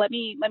right, yeah, let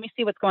me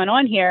see what's going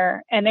on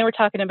here. And they were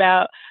talking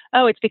about,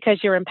 oh, it's because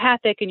you're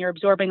empathic and you're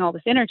absorbing all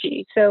this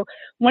energy. So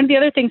one of the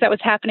other things that was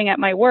happening at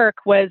my work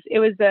was it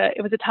was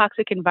a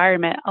toxic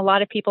environment. A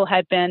lot of people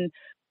had been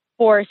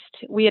forced.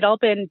 We had all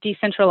been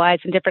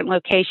decentralized in different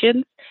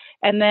locations.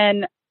 And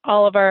then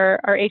all of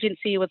our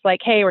agency was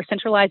like, hey, we're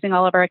centralizing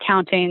all of our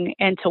accounting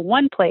into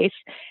one place,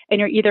 and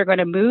you're either going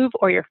to move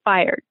or you're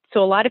fired.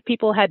 So a lot of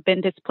people had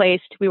been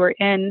displaced. We were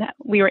in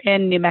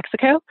New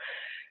Mexico.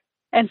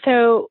 And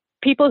so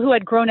people who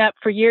had grown up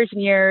for years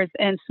and years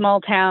in small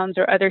towns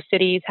or other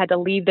cities had to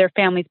leave their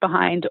families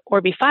behind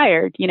or be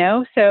fired,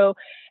 So,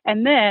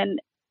 and then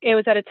it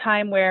was at a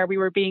time where we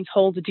were being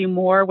told to do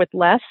more with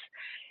less.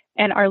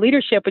 And our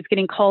leadership was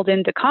getting called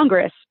into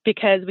Congress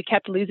because we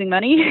kept losing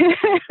money.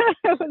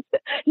 It was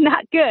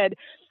not good.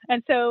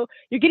 And so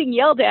you're getting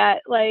yelled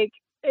at, like,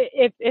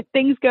 if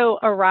things go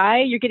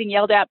awry, you're getting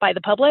yelled at by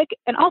the public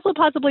and also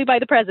possibly by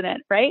the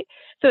president, right?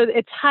 So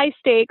it's high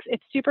stakes,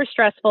 it's super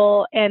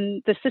stressful,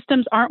 and the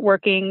systems aren't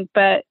working,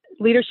 but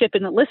leadership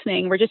isn't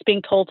listening. We're just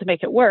being told to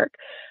make it work.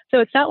 So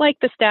it's not like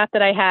the staff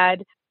that I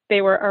had,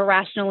 they were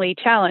irrationally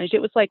challenged.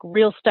 It was like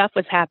real stuff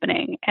was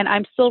happening. And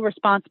I'm still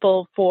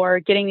responsible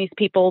for getting these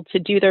people to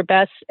do their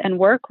best and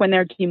work when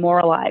they're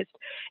demoralized.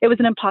 It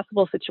was an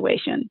impossible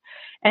situation.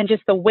 And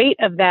just the weight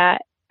of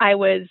that, I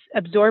was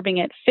absorbing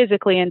it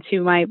physically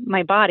into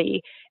my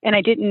body, and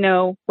I didn't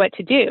know what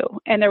to do.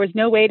 And there was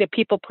no way to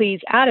people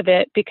please out of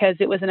it because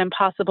it was an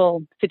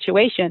impossible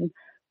situation,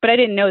 but I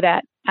didn't know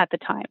that at the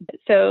time.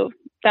 So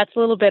that's a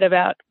little bit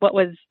about what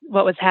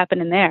was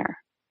happening there.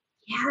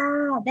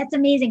 Yeah, that's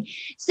amazing.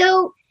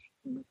 So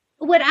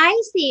what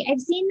I've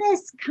seen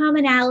this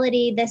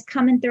commonality, this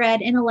common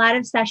thread in a lot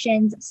of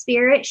sessions,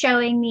 Spirit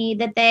showing me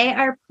that they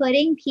are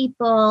putting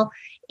people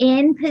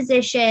in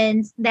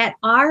positions that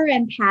are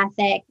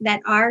empathic,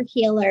 that are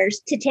healers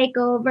to take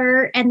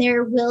over. And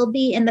there will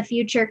be in the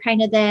future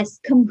kind of this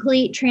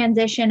complete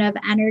transition of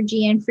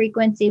energy and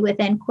frequency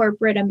within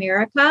corporate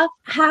America.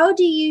 How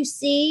do you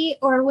see,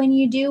 or when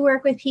you do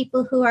work with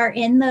people who are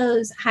in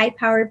those high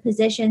powered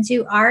positions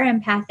who are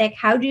empathic,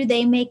 how do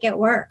they make it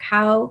work?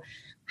 How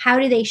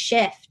do they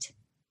shift?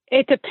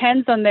 It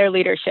depends on their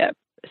leadership.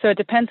 So it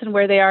depends on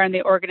where they are in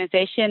the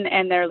organization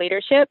and their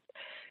leadership.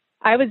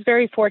 I was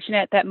very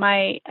fortunate that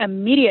my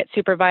immediate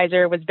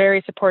supervisor was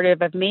very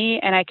supportive of me,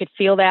 and I could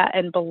feel that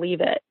and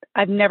believe it.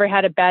 I've never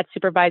had a bad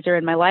supervisor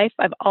in my life.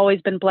 I've always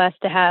been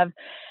blessed to have,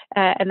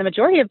 and the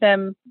majority of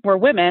them were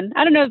women.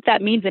 I don't know if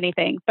that means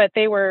anything, but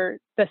they were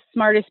the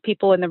smartest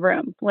people in the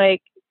room.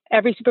 Like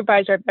every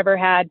supervisor I've ever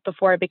had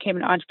before I became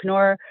an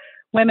entrepreneur,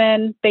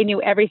 women, they knew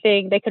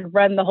everything. They could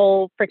run the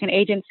whole freaking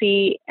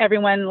agency.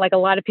 Everyone, like a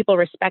lot of people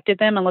respected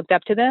them and looked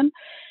up to them.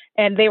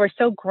 And they were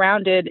so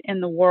grounded in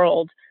the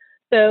world.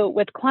 So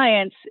with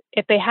clients,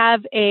 if they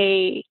have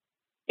a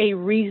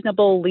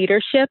reasonable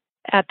leadership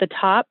at the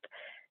top,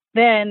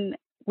 then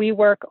we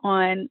work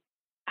on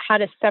how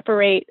to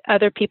separate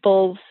other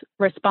people's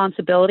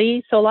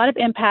responsibility. So a lot of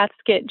empaths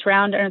get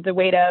drowned under the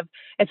weight of,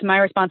 it's my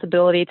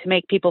responsibility to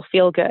make people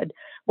feel good,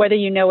 whether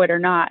you know it or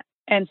not.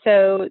 And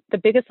so the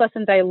biggest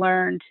lessons I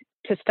learned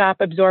to stop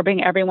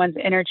absorbing everyone's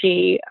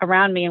energy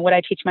around me and what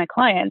I teach my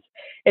clients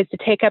is to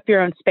take up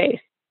your own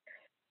space.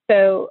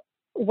 So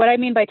what I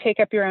mean by take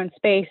up your own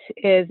space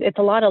is it's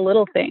a lot of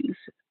little things.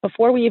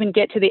 Before we even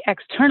get to the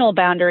external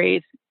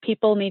boundaries,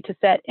 people need to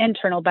set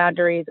internal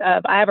boundaries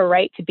of, I have a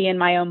right to be in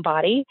my own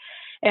body.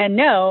 And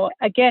no,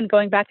 again,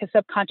 going back to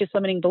subconscious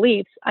limiting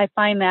beliefs, I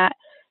find that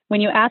when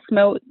you ask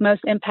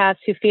most empaths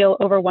who feel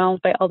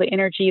overwhelmed by all the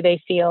energy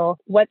they feel,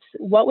 what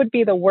would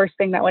be the worst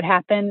thing that would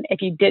happen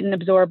if you didn't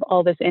absorb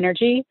all this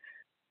energy?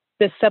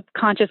 This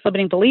subconscious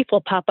limiting belief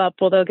will pop up.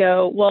 Well, they'll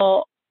go,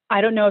 well,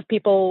 I don't know if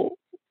people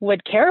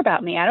would care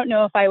about me. I don't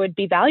know if I would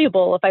be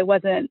valuable if I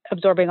wasn't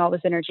absorbing all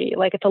this energy.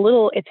 Like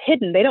it's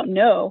hidden. They don't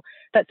know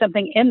that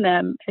something in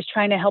them is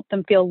trying to help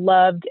them feel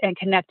loved and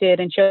connected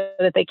and show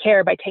that they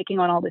care by taking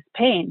on all this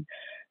pain.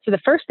 So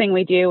the first thing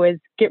we do is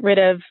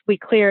we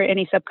clear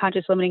any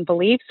subconscious limiting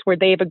beliefs where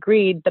they've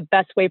agreed the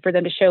best way for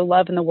them to show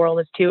love in the world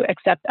is to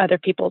accept other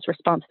people's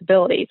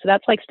responsibility. So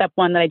that's like step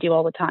one that I do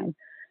all the time.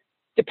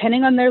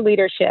 Depending on their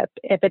leadership,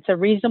 if it's a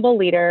reasonable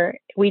leader,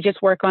 we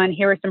just work on,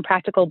 here are some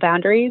practical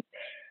boundaries.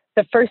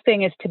 The first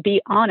thing is to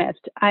be honest.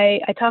 I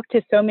talk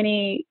to so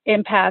many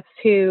empaths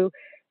who,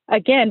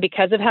 again,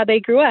 because of how they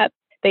grew up,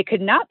 they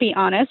could not be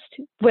honest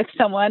with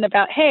someone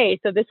about, hey,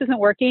 so this isn't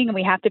working and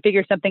we have to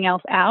figure something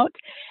else out.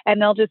 And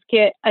they'll just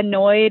get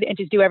annoyed and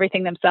just do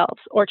everything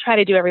themselves or try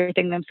to do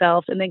everything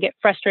themselves and then get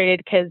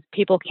frustrated because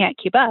people can't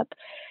keep up.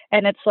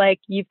 And it's like,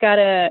 you've got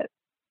to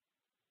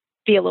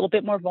be a little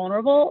bit more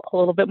vulnerable, a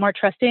little bit more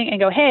trusting and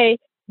go, hey,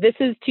 this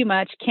is too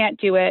much, can't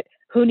do it.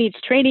 Who needs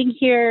training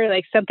here?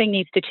 Like something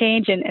needs to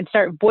change and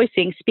start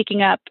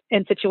speaking up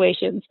in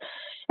situations.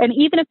 And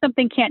even if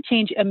something can't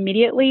change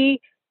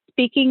immediately,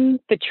 speaking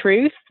the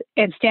truth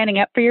and standing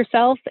up for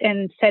yourself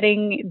and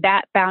setting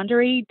that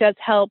boundary does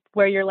help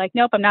where you're like,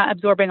 nope, I'm not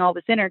absorbing all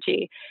this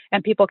energy,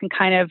 and people can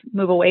kind of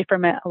move away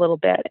from it a little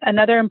bit.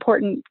 Another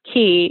important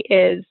key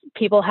is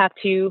people have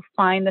to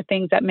find the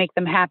things that make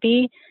them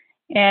happy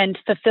and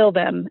fulfill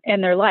them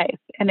in their life.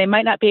 And they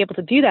might not be able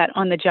to do that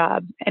on the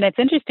job. And it's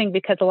interesting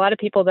because a lot of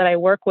people that I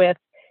work with,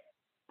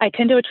 I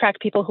tend to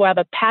attract people who have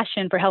a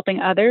passion for helping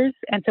others.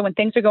 And so when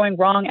things are going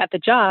wrong at the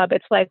job,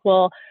 it's like,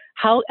 well,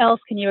 how else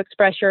can you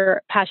express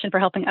your passion for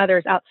helping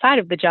others outside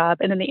of the job?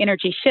 And then the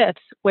energy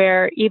shifts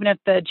where even if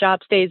the job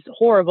stays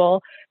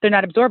horrible, they're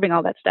not absorbing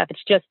all that stuff.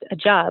 It's just a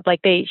job.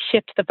 Like they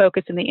shift the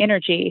focus and the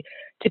energy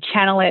to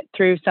channel it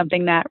through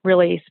something that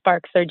really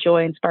sparks their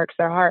joy and sparks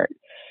their heart.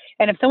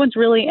 And if someone's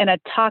really in a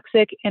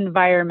toxic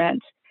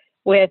environment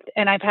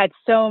and I've had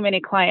so many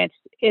clients,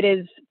 it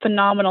is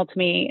phenomenal to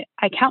me.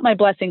 I count my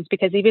blessings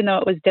because even though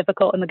it was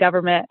difficult in the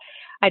government,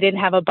 I didn't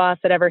have a boss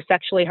that ever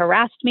sexually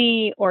harassed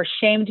me or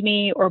shamed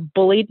me or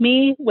bullied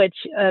me, which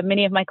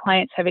many of my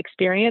clients have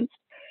experienced.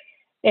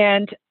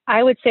 And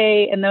I would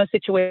say in those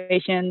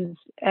situations,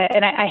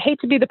 and I hate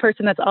to be the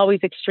person that's always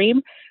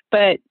extreme,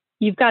 but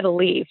you've got to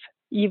leave.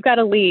 You've got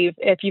to leave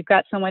if you've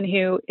got someone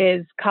who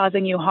is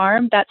causing you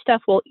harm. That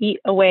stuff will eat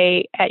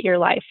away at your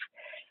life.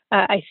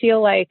 I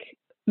feel like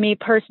me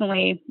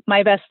personally,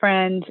 my best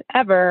friend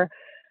ever,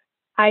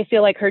 I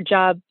feel like her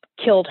job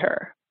killed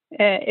her.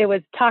 It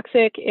was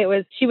toxic.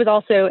 She was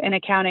also in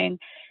accounting.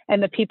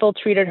 and the people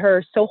treated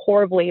her so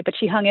horribly, but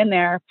she hung in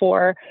there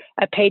for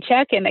a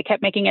paycheck, and they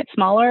kept making it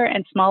smaller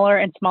and smaller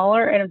and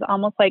smaller. And it was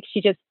almost like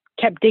she just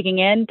kept digging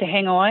in to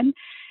hang on.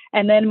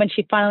 And then when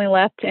she finally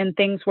left and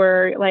things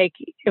were like,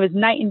 it was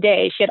night and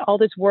day, she had all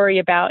this worry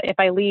about, if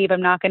I leave,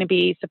 I'm not going to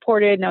be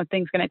supported. No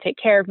thing's going to take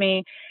care of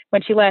me.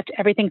 When she left,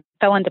 everything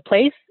fell into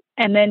place.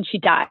 And then she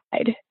died.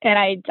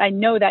 And I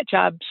know that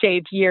job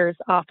shaved years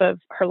off of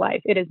her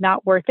life. It is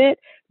not worth it.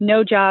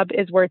 No job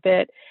is worth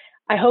it.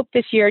 I hope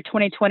this year,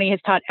 2020, has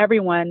taught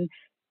everyone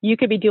you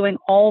could be doing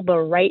all the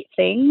right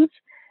things,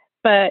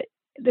 but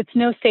it's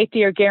no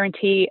safety or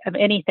guarantee of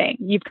anything.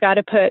 You've got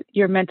to put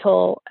your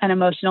mental and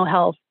emotional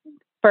health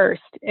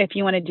first if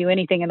you want to do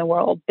anything in the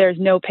world. There's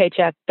no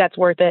paycheck that's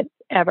worth it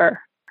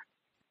ever.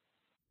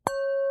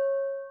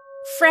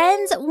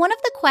 Friends, one of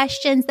the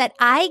questions that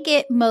I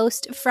get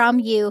most from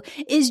you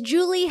is,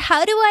 Julie,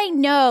 how do I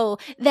know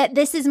that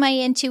this is my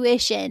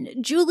intuition?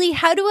 Julie,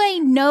 how do I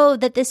know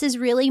that this is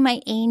really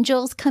my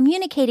angels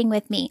communicating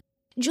with me?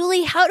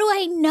 Julie, how do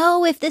I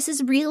know if this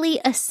is really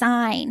a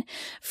sign?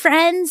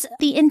 Friends,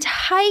 the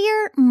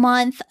entire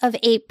month of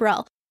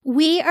April,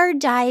 we are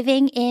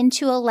diving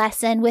into a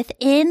lesson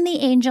within the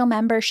Angel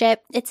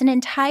membership. It's an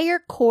entire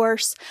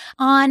course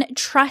on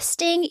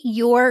trusting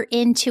your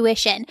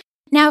intuition.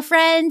 Now,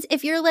 friends,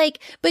 if you're like,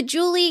 but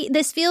Julie,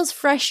 this feels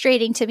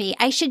frustrating to me.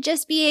 I should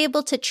just be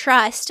able to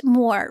trust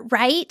more,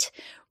 right?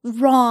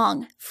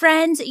 Wrong.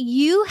 Friends,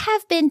 you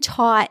have been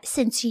taught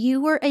since you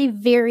were a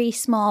very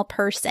small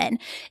person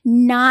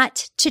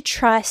not to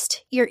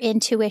trust your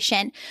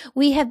intuition.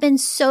 We have been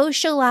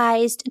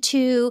socialized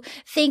to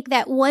think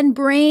that one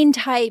brain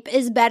type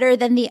is better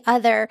than the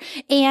other.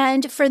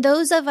 And for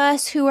those of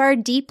us who are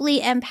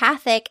deeply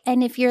empathic,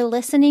 and if you're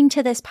listening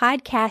to this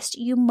podcast,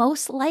 you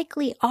most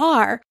likely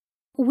are,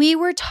 we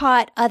were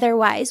taught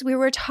otherwise. We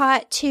were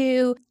taught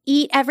to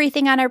eat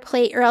everything on our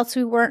plate or else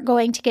we weren't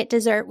going to get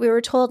dessert. We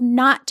were told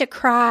not to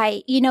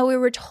cry. We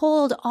were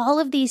told all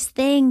of these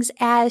things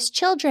as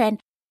children.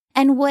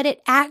 And what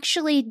it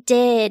actually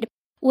did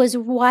was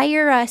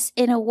wire us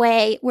in a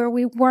way where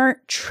we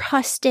weren't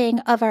trusting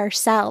of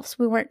ourselves.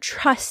 We weren't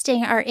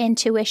trusting our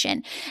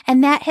intuition.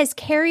 And that has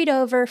carried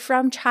over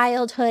from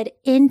childhood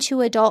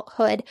into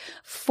adulthood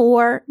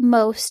for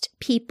most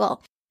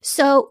people.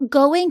 So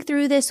going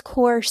through this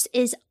course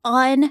is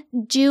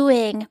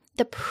undoing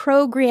the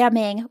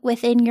programming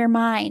within your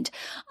mind,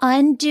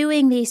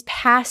 undoing these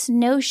past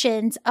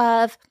notions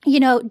of,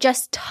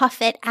 just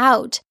tough it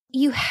out.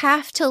 You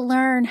have to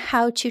learn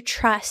how to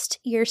trust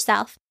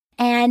yourself.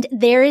 And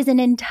there is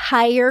an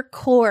entire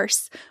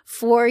course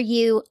for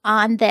you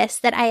on this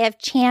that I have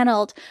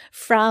channeled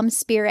from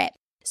Spirit.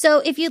 So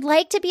if you'd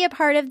like to be a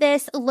part of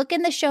this, look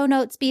in the show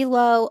notes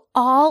below.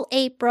 All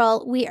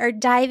April, we are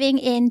diving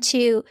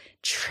into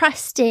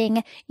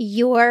trusting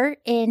your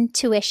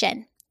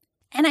intuition.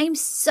 And I'm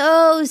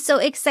so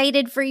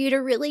excited for you to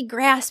really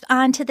grasp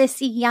onto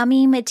this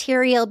yummy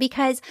material,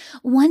 because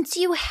once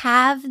you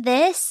have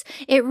this,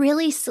 it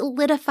really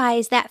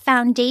solidifies that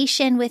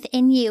foundation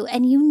within you.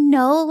 And you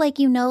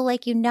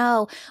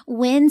know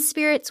when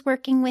Spirit's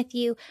working with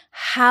you,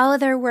 how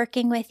they're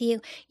working with you.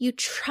 You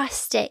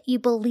trust it. You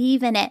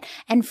believe in it.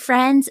 And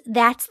friends,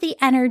 that's the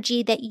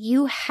energy that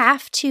you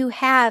have to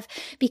have,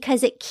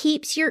 because it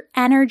keeps your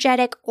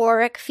energetic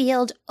auric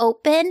field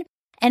open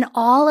and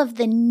all of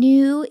the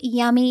new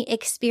yummy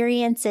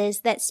experiences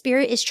that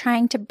Spirit is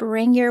trying to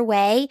bring your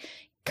way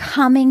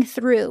coming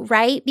through,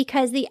 right?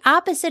 Because the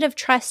opposite of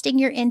trusting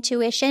your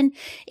intuition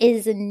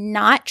is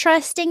not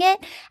trusting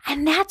it.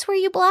 And that's where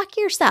you block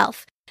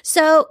yourself.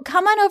 So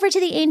come on over to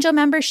the Angel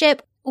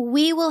membership.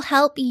 We will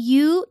help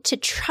you to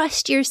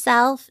trust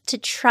yourself, to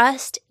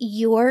trust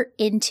your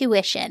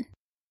intuition.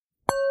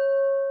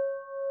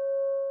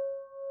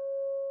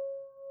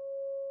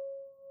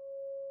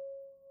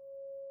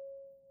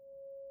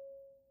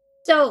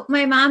 So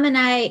my mom and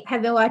I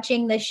have been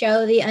watching the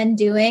show The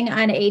Undoing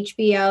on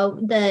HBO.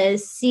 The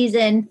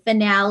season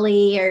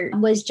finale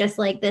was just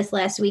like this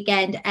last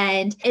weekend,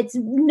 and it's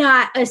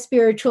not a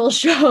spiritual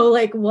show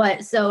like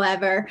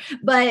whatsoever.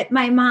 But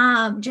my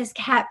mom just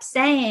kept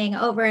saying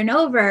over and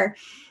over,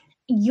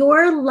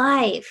 your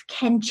life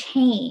can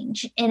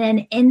change in an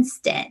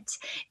instant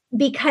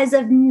because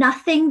of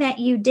nothing that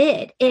you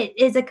did. It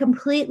is a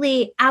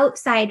completely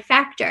outside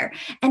factor.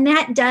 And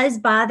that does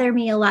bother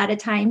me a lot of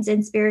times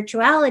in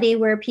spirituality,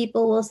 where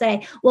people will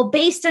say, well,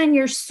 based on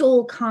your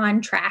soul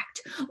contract,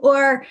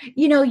 or,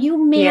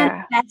 you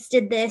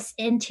manifested this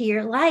into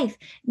your life.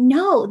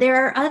 No,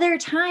 there are other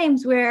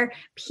times where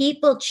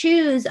people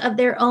choose of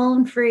their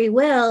own free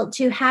will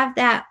to have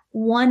that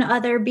one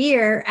other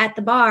beer at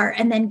the bar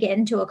and then get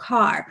into a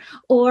car,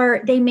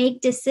 or they make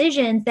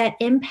decisions that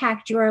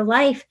impact your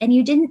life and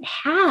you didn't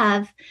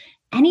have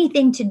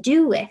anything to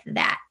do with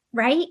that,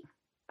 right?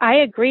 I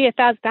agree.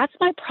 That's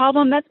my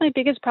problem. That's my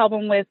biggest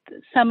problem with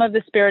some of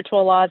the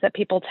spiritual laws that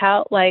people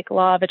tout, like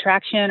law of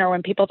attraction, or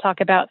when people talk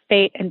about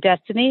fate and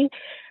destiny.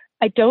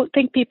 I don't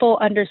think people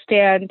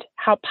understand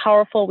how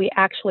powerful we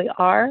actually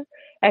are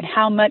and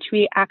how much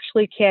we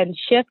actually can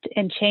shift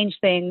and change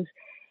things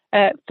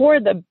for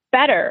the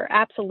better.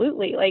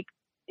 Absolutely. Like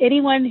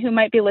anyone who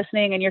might be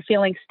listening and you're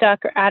feeling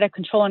stuck or out of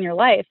control in your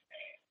life,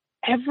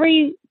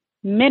 every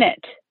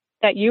minute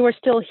that you are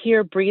still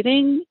here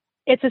breathing,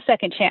 it's a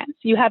second chance.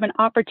 You have an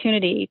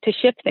opportunity to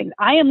shift things.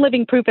 I am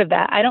living proof of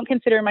that. I don't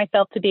consider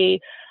myself to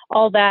be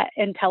all that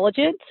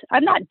intelligent.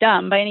 I'm not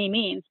dumb by any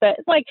means, but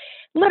it's like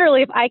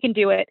literally if I can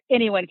do it,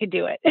 anyone can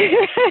do it.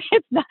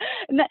 It's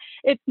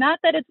not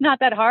that it's not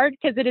that hard,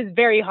 because it is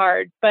very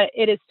hard, but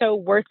it is so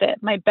worth it.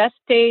 My best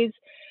days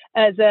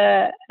as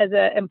a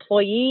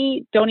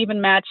employee don't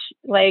even match.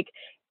 Like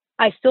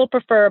I still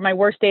prefer my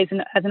worst days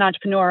as an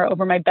entrepreneur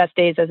over my best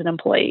days as an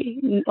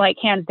employee, like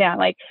hands down.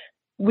 Like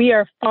we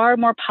are far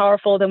more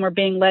powerful than we're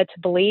being led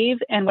to believe.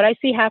 And what I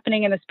see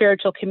happening in the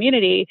spiritual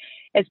community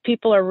is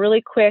people are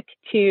really quick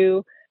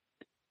to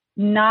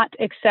not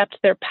accept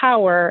their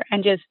power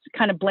and just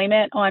kind of blame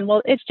it on,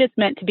 well, it's just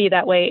meant to be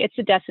that way. It's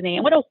a destiny.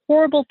 And what a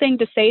horrible thing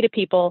to say to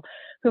people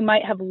who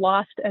might have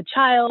lost a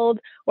child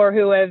or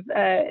who have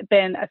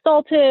been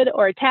assaulted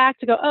or attacked,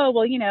 to go, oh,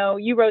 well,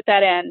 you wrote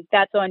that in.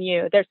 That's on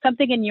you. There's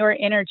something in your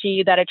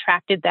energy that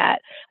attracted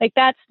that. Like,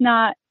 that's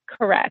not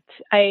correct.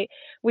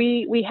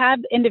 We have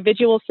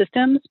individual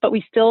systems, but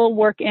we still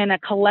work in a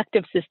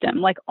collective system.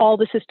 Like all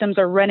the systems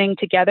are running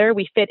together.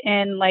 We fit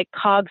in like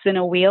cogs in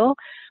a wheel.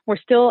 We're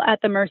still at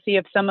the mercy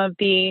of some of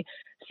the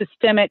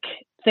systemic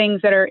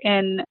things that are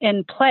in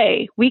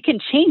play. We can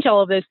change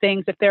all of those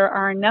things if there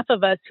are enough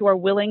of us who are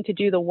willing to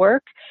do the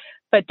work,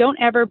 but don't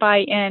ever buy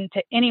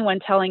into anyone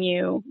telling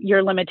you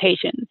your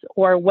limitations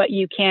or what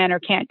you can or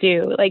can't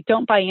do. Like,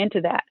 don't buy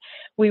into that.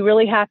 We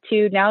really have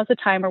to, now's the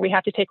time where we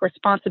have to take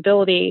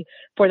responsibility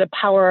for the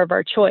power of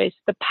our choice,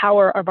 the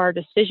power of our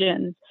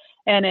decisions.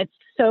 And it's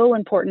so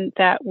important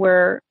that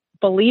we're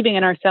believing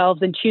in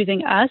ourselves and choosing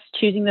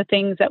the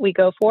things that we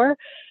go for.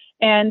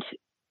 And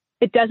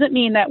it doesn't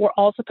mean that we're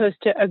all supposed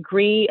to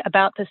agree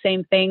about the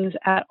same things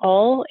at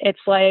all. It's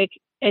like,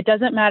 it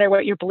doesn't matter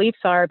what your beliefs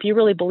are. If you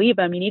really believe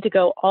them, you need to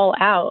go all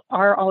out.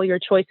 Are all your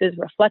choices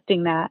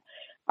reflecting that?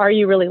 Are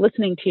you really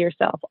listening to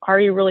yourself? Are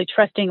you really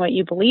trusting what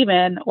you believe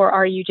in? Or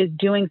are you just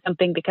doing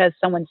something because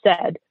someone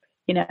said,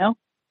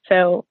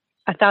 So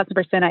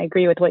 1,000% I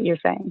agree with what you're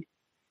saying.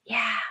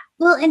 Yeah.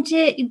 Well, and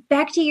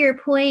back to your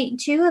point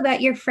too about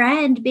your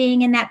friend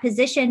being in that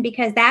position,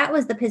 because that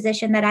was the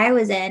position that I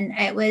was in.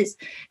 It was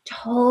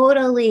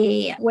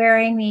totally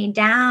wearing me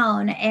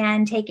down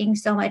and taking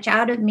so much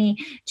out of me,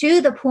 to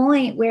the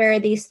point where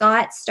these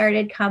thoughts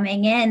started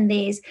coming in,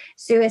 these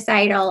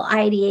suicidal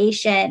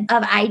ideation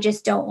of, I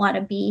just don't want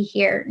to be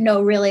here.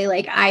 No, really,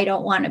 like, I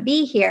don't want to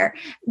be here.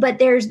 But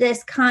there's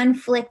this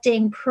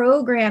conflicting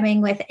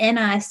programming within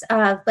us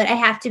of, but I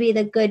have to be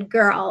the good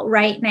girl,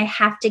 right? And I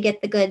have to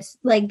get the goods,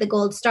 like the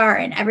gold star,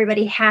 and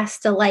everybody has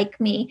to like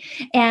me.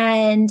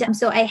 And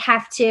so I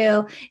have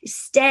to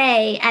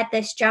stay at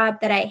this job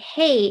that I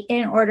hate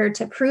in order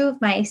to prove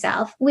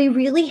myself. We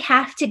really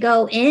have to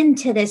go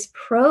into this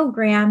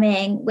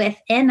programming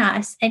within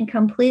us and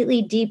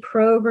completely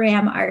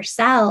deprogram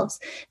ourselves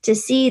to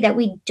see that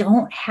we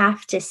don't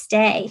have to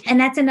stay. And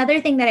that's another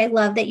thing that I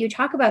love that you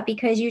talk about,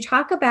 because you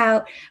talk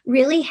about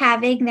really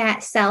having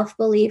that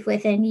self-belief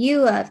within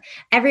you of,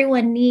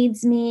 everyone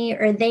needs me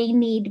or they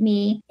need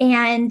me,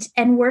 and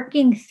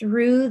working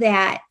through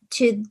that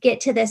to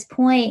get to this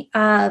point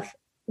of,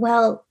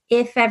 well,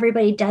 if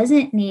everybody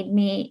doesn't need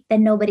me,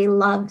 then nobody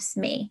loves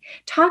me.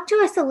 Talk to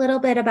us a little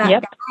bit about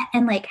that,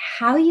 and like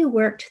how you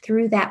worked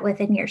through that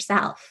within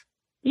yourself.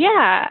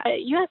 Yeah,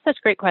 you ask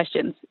such great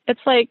questions. It's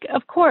like,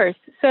 of course.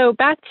 So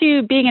back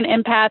to being an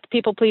empath,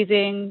 people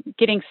pleasing,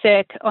 getting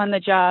sick on the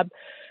job,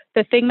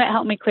 the thing that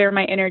helped me clear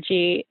my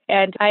energy.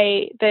 And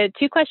the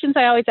two questions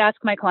I always ask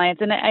my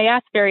clients, and I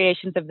ask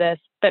variations of this,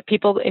 but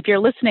people, if you're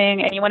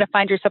listening and you want to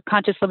find your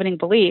subconscious limiting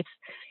beliefs,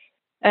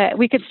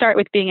 we could start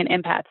with being an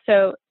empath.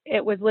 So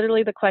it was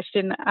literally the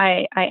question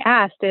I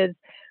asked is,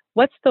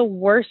 what's the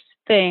worst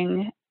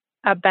thing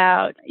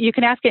about, you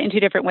can ask it in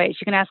two different ways.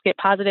 You can ask it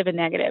positive and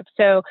negative.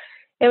 So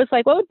it was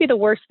like, what would be the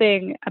worst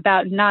thing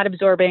about not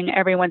absorbing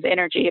everyone's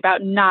energy,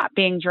 about not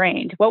being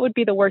drained? What would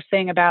be the worst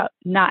thing about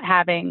not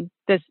having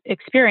this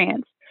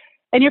experience?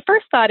 And your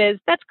first thought is,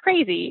 that's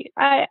crazy.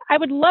 I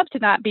would love to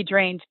not be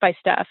drained by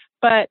stuff.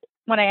 But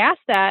when I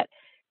asked that,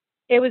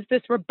 it was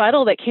this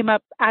rebuttal that came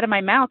up out of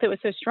my mouth. It was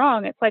so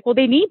strong. It's like, well,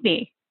 they need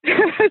me.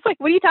 It's like,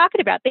 what are you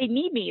talking about? They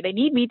need me. They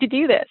need me to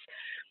do this.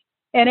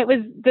 And it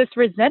was this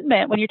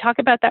resentment. When you talk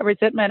about that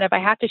resentment of, I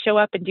have to show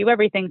up and do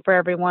everything for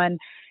everyone,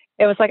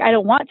 it was like, I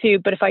don't want to,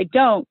 but if I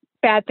don't,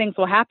 bad things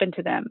will happen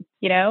to them,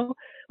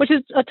 which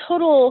is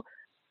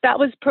that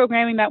was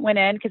programming that went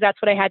in, because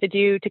that's what I had to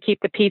do to keep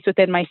the peace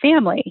within my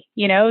family.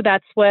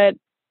 That's what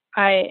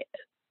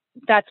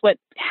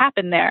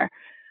happened there.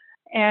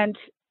 And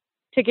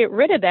to get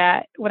rid of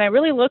that, when I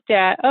really looked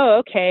at,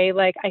 okay,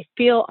 like I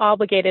feel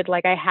obligated,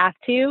 like I have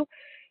to,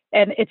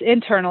 and it's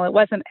internal, it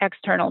wasn't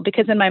external,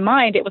 because in my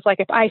mind, it was like,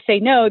 if I say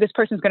no, this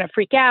person's going to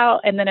freak out,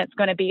 and then it's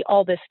going to be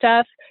all this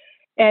stuff.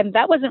 And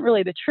that wasn't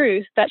really the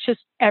truth. That's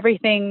just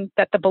everything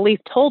that the belief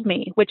told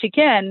me, which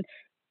again,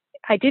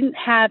 I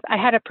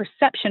had a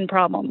perception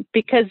problem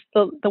because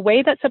the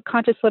way that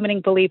subconscious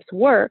limiting beliefs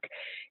work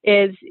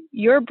is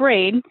your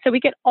brain. So we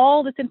get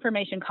all this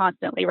information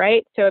constantly,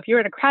 right? So if you're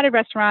in a crowded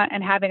restaurant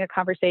and having a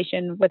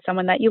conversation with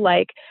someone that you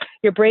like,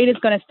 your brain is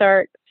going to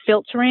start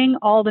filtering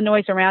all the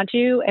noise around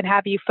you and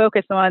have you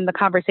focus on the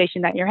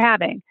conversation that you're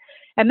having.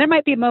 And there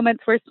might be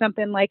moments where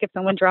something like if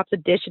someone drops a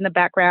dish in the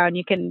background,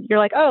 you're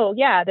like, oh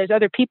yeah, there's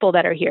other people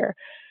that are here.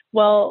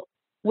 Well,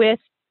 with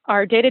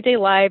our day-to-day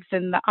lives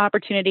and the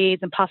opportunities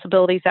and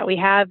possibilities that we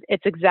have,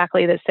 it's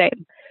exactly the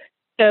same.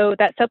 So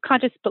that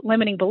subconscious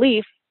limiting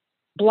belief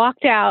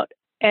blocked out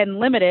and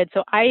limited.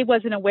 So I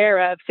wasn't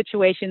aware of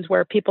situations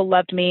where people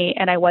loved me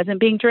and I wasn't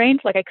being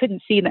drained. Like I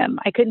couldn't see them.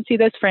 I couldn't see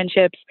those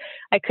friendships.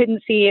 I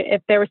couldn't see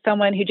if there was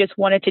someone who just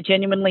wanted to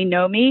genuinely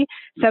know me.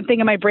 Something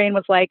in my brain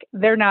was like,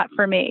 they're not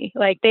for me.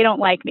 Like they don't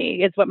like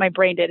me is what my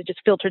brain did. It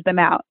just filtered them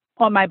out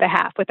on my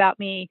behalf without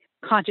me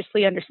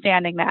consciously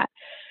understanding that.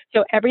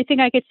 So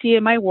everything I could see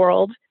in my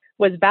world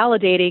was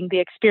validating the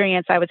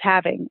experience I was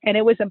having. And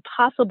it was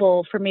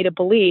impossible for me to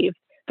believe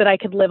that I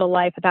could live a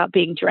life without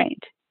being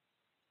drained.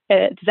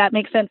 Does that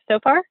make sense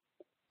so far?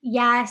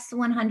 Yes,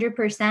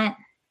 100%.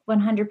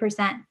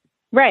 100%.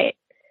 Right.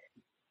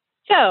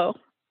 So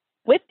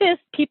with this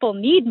people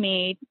need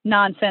me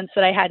nonsense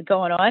that I had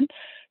going on,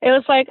 it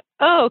was like,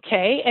 oh,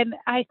 okay. And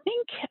I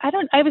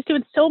was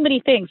doing so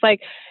many things.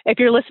 Like if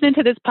you're listening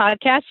to this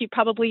podcast, you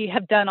probably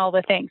have done all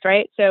the things,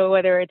 right? So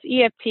whether it's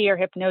EFT or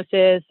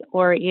hypnosis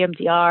or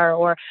EMDR,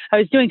 or I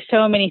was doing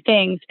so many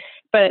things,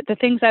 but the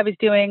things I was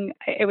doing,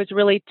 it was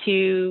really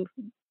to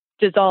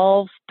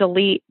dissolve,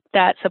 delete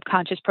that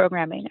subconscious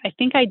programming. I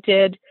think I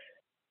did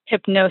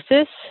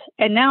hypnosis,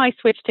 and now I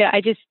switched to,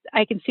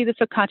 I can see the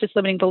subconscious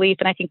limiting belief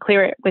and I can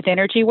clear it with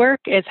energy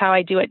work is how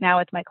I do it now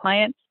with my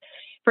clients.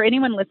 For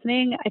anyone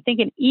listening, I think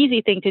an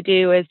easy thing to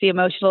do is the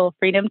emotional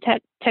freedom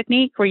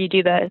technique where you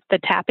do the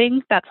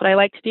tapping. That's what I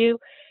like to do.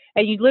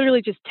 And you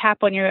literally just tap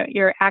on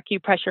your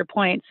acupressure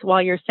points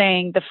while you're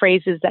saying the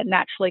phrases that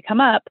naturally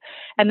come up.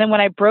 And then when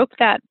I broke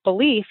that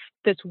belief,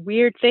 this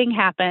weird thing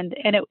happened,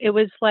 and it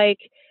was like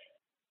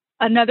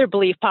another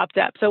belief popped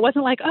up. So it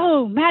wasn't like,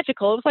 oh,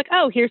 magical. It was like,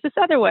 oh, here's this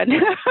other one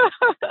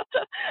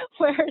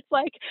where it's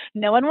like,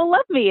 no one will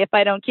love me if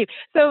I don't keep.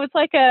 So it's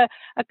like a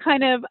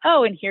kind of,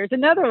 oh, and here's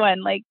another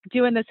one, like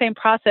doing the same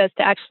process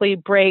to actually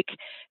break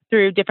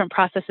through different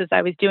processes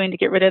I was doing to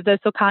get rid of those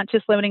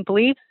subconscious limiting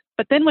beliefs.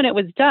 But then when it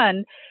was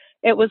done,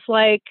 it was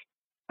like,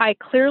 I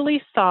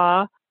clearly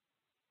saw,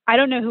 I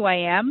don't know who I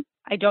am.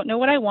 I don't know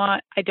what I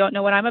want. I don't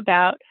know what I'm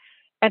about.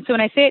 And so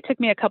when I say it took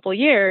me a couple of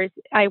years,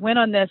 I went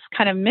on this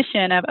kind of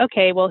mission of,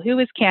 okay, well, who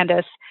is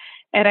Candace?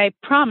 And I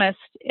promised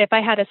if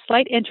I had a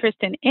slight interest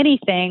in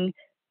anything,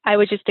 I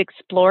would just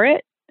explore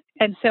it.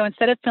 And so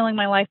instead of filling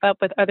my life up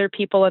with other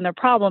people and their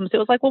problems, it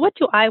was like, well, what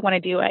do I want to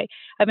do?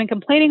 I've been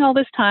complaining all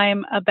this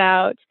time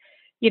about,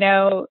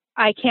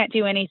 I can't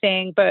do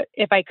anything, but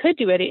if I could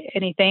do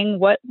anything,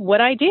 what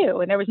would I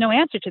do? And there was no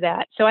answer to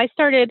that. So I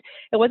started,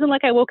 it wasn't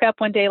like I woke up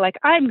one day like,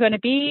 I'm going to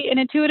be an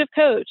intuitive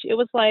coach. It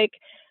was like,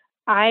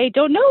 I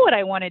don't know what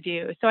I want to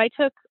do. So I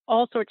took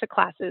all sorts of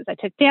classes. I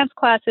took dance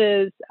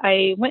classes.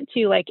 I went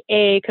to like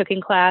a cooking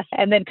class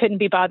and then couldn't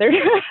be bothered.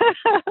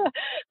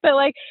 But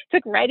like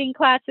took writing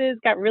classes,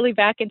 got really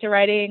back into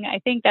writing. I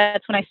think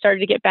that's when I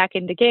started to get back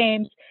into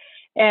games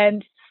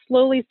and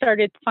slowly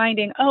started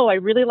finding, oh, I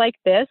really like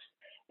this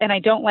and I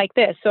don't like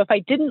this. So if I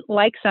didn't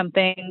like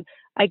something,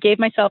 I gave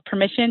myself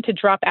permission to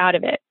drop out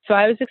of it. So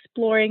I was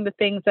exploring the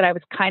things that I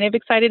was kind of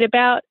excited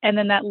about. And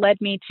then that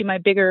led me to my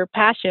bigger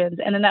passions.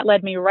 And then that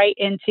led me right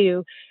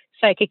into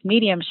psychic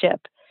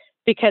mediumship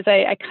because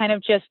I kind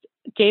of just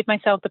gave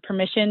myself the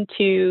permission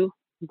to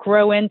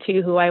grow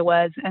into who I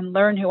was and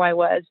learn who I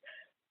was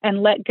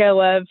and let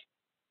go of,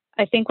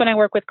 I think when I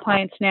work with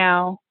clients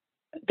now,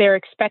 they're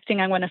expecting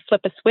I'm going to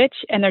flip a switch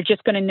and they're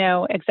just going to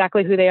know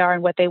exactly who they are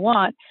and what they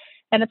want.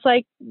 And it's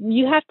like,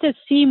 you have to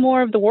see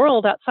more of the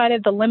world outside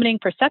of the limiting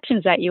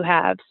perceptions that you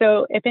have.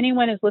 So if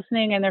anyone is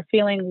listening and they're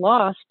feeling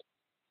lost,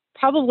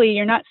 probably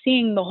you're not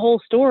seeing the whole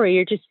story.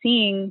 You're just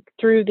seeing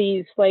through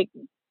these like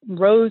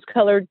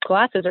rose-colored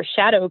glasses or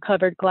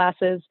shadow-covered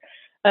glasses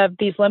of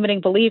these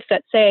limiting beliefs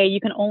that say you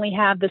can only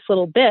have this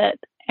little bit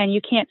and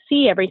you can't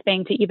see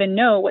everything to even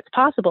know what's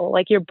possible.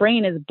 Like your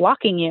brain is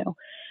blocking you.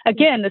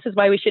 Again, this is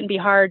why we shouldn't be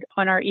hard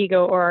on our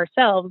ego or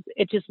ourselves.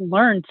 It just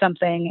learned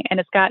something and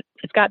it's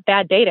got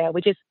bad data.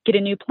 We just get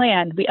a new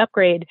plan, we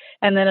upgrade,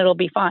 and then it'll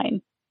be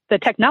fine. The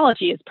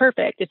technology is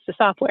perfect. It's the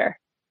software.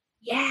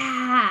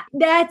 Yeah,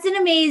 that's an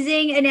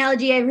amazing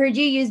analogy I've heard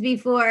you use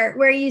before,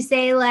 where you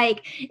say,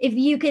 like, if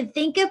you could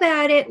think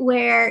about it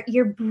where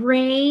your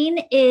brain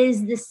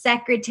is the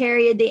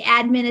secretary, the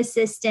admin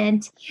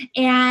assistant,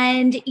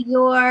 and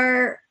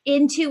your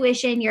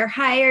intuition, your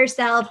higher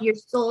self, your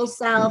soul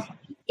self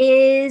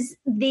is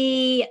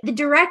the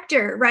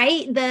director,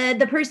 right?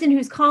 The person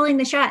who's calling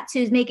the shots,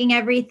 who's making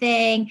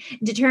everything,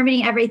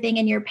 determining everything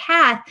in your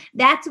path.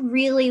 That's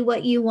really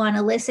what you want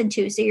to listen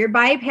to. So you're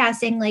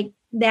bypassing like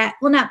that.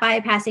 Well, not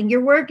bypassing,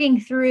 you're working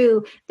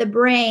through the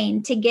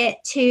brain to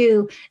get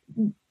to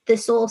the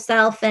soul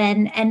self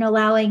and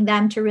allowing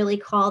them to really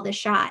call the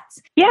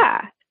shots.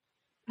 Yeah.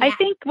 I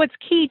think what's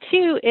key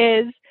too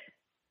is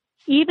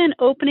even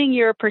opening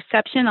your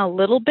perception a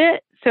little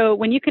bit. So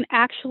when you can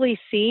actually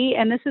see,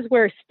 and this is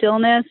where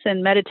stillness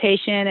and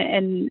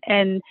meditation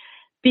and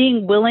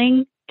being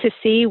willing to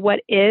see what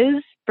is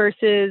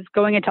versus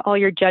going into all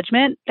your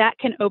judgment, that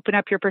can open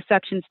up your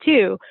perceptions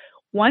too.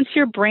 Once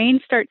your brain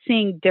starts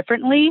seeing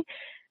differently,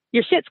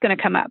 your shit's going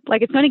to come up.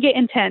 Like, it's going to get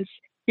intense.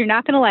 You're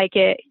not going to like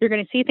it. You're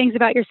going to see things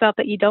about yourself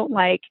that you don't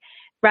like.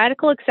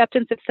 Radical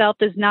acceptance of self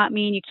does not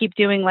mean you keep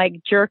doing like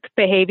jerk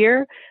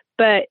behavior.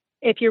 But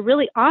if you're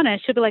really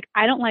honest, you'll be like,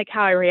 I don't like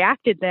how I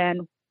reacted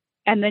then.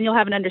 And then you'll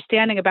have an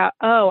understanding about,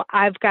 oh,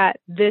 I've got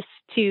this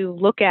to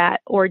look at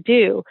or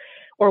do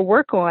or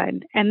work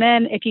on. And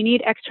then if you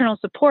need external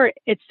support,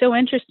 it's so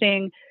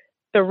interesting.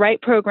 The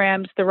right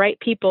programs, the right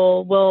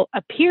people will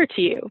appear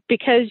to you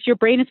because your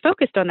brain is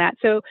focused on that.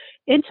 So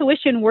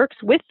intuition works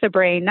with the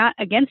brain, not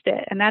against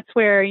it. And that's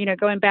where,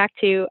 going back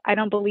to, I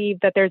don't believe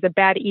that there's a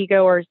bad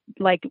ego or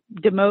like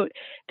demote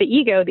the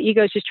ego. The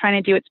ego is just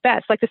trying to do its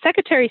best. Like, the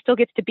secretary still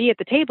gets to be at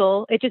the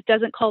table. It just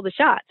doesn't call the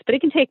shots, but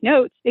it can take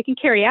notes. It can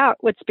carry out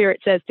what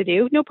spirit says to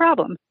do. No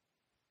problem.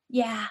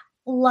 Yeah.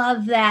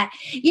 Love that.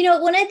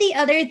 One of the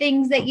other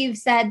things that you've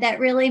said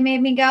that really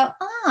made me go,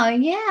 oh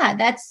yeah,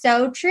 that's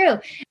so true,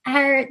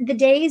 are the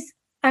days,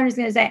 I'm just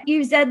going to say,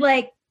 you said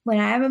like, when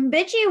I'm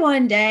bitchy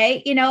one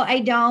day, I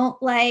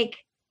don't like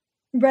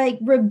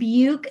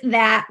rebuke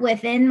that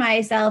within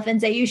myself and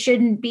say, you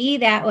shouldn't be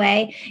that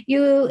way.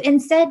 You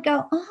instead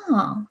go,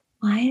 oh,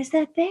 why is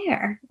that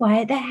there? Why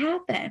did that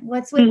happen?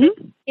 What's with it?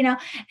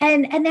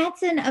 And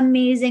that's an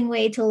amazing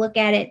way to look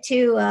at it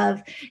too,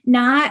 of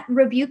not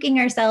rebuking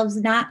ourselves,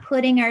 not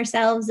putting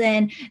ourselves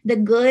in the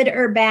good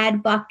or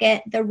bad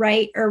bucket, the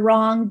right or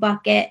wrong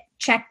bucket,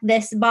 check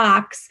this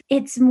box.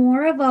 It's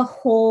more of a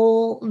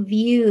whole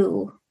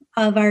view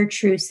of our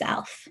true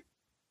self.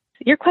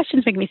 Your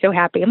questions make me so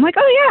happy. I'm like,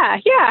 oh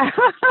yeah.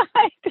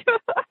 I do.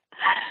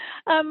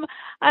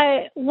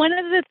 One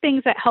of the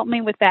things that helped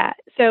me with that,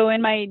 so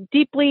in my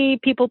deeply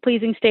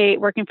people-pleasing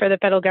state, working for the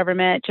federal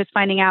government, just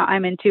finding out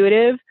I'm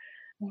intuitive,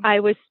 I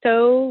was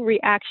so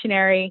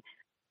reactionary.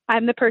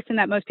 I'm the person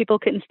that most people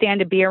couldn't stand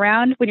to be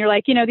around. When you're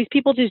like, these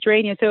people just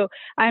drain you. So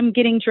I'm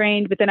getting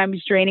drained, but then I'm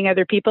just draining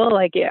other people.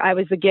 Like, I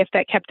was the gift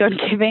that kept on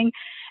giving.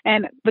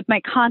 And with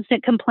my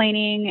constant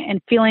complaining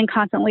and feeling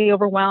constantly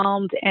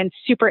overwhelmed and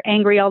super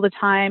angry all the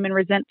time and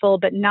resentful,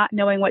 but not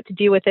knowing what to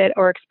do with it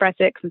or express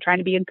it because I'm trying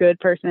to be a good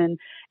person,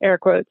 air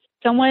quotes.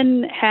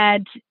 Someone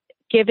had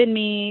given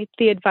me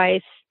the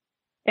advice,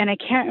 and I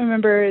can't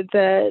remember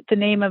the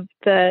name of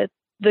the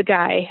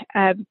guy,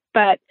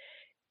 but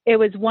it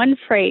was one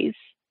phrase,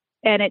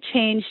 and it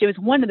was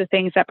one of the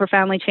things that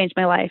profoundly changed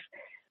my life,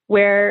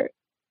 where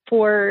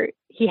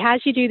he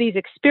has you do these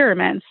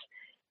experiments,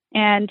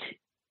 and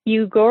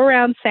you go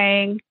around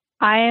saying,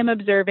 I am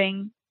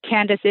observing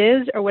Candace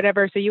is, or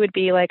whatever. So you would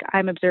be like,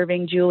 I'm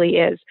observing Julie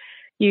is.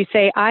 You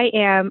say, I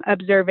am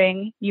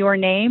observing your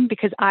name,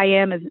 because I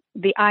am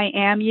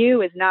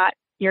you is not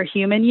your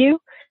human you.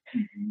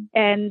 Mm-hmm.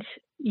 And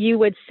you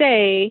would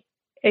say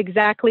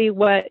exactly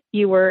what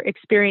you were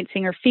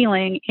experiencing or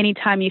feeling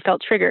anytime you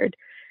felt triggered.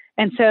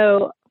 And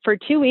so for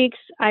 2 weeks,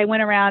 I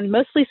went around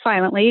mostly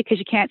silently, because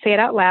you can't say it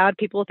out loud.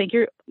 People will think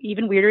you're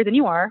even weirder than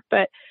you are.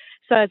 But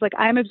so I was like,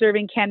 I'm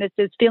observing Candace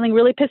is feeling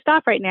really pissed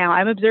off right now.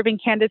 I'm observing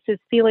Candace is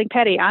feeling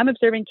petty. I'm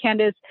observing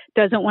Candace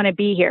doesn't want to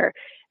be here.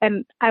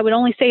 And I would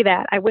only say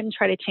that. I wouldn't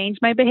try to change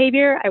my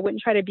behavior. I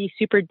wouldn't try to be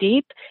super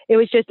deep. It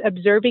was just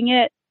observing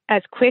it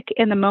as quick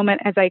in the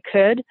moment as I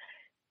could.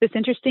 This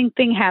interesting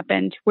thing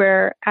happened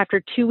where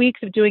after 2 weeks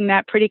of doing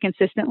that pretty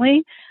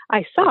consistently,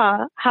 I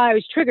saw how I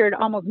was triggered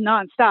almost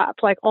nonstop,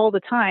 like all the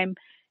time.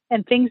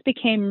 And things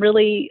became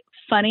really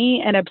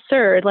funny and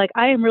absurd. Like,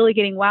 I am really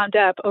getting wound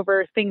up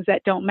over things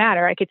that don't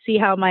matter. I could see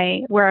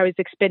where I was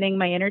expending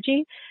my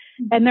energy.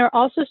 Mm-hmm. And there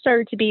also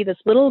started to be this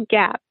little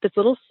gap, this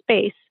little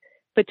space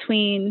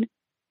between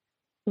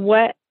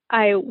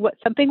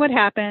something would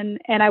happen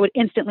and I would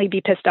instantly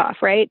be pissed off,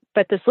 right?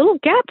 But this little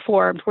gap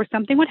formed where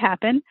something would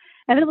happen.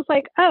 And then it was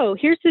like, oh,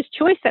 here's this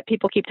choice that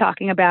people keep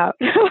talking about.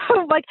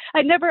 Like,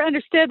 I never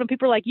understood when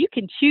people are like, you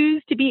can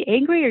choose to be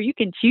angry or you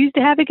can choose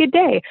to have a good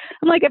day.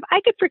 I'm like, if I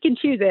could freaking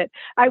choose it,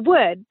 I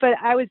would. But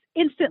I was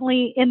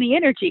instantly in the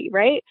energy,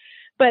 right?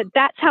 But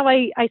that's how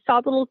I saw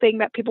the little thing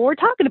that people were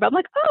talking about. I'm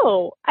like,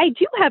 oh, I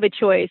do have a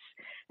choice.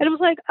 And it was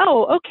like,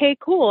 oh, okay,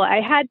 cool. I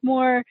had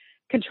more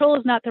control,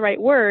 is not the right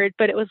word,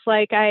 but it was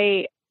like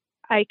I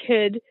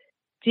could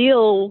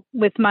deal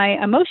with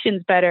my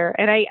emotions better,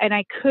 and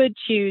I could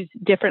choose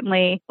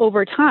differently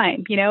over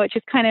time. It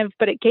just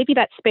but it gave me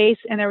that space,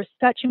 and there was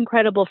such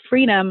incredible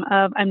freedom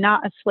of, I'm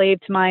not a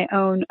slave to my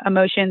own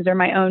emotions or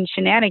my own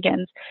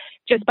shenanigans,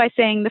 just by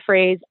saying the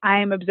phrase, I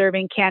am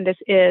observing Candace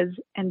is,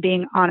 and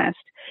being honest.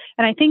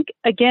 And I think,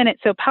 again,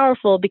 it's so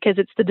powerful because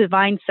it's the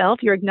divine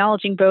self. You're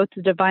acknowledging both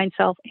the divine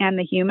self and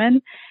the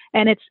human,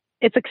 and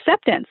it's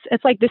acceptance.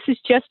 It's like, this is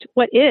just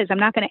what is. I'm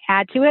not going to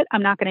add to it.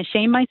 I'm not going to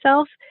shame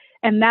myself.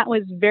 And that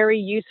was very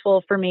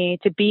useful for me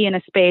to be in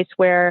a space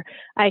where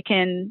I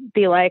can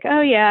be like,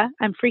 oh yeah,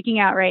 I'm freaking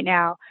out right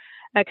now.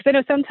 Because I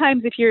know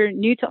sometimes if you're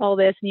new to all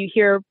this and you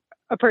hear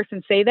a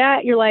person say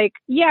that, you're like,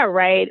 yeah,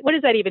 right. What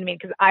does that even mean?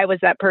 Because I was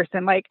that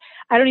person. Like,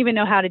 I don't even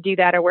know how to do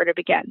that or where to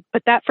begin.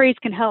 But that phrase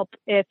can help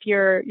if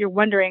you're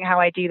wondering how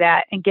I do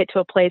that and get to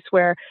a place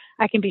where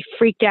I can be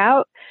freaked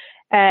out.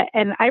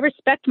 And I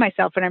respect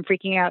myself when I'm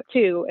freaking out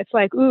too. It's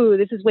like, ooh,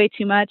 this is way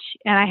too much.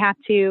 And I have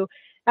to,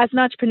 as an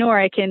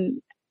entrepreneur,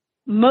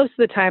 most of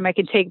the time I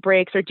can take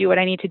breaks or do what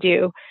I need to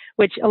do,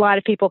 which a lot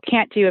of people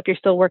can't do if you're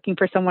still working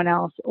for someone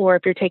else or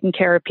if you're taking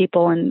care of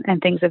people and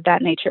things of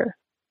that nature.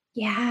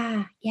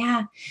 Yeah.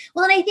 Yeah.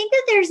 Well, and I think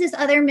that there's this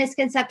other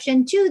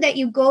misconception too, that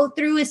you go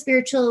through a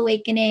spiritual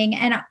awakening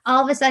and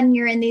all of a sudden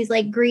you're in these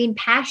like green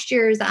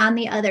pastures on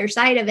the other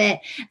side of it.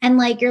 And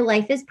like your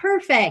life is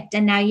perfect.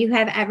 And now you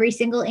have every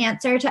single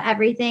answer to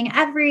everything,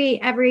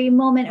 every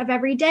moment of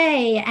every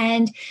day.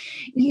 And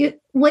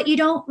what you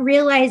don't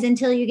realize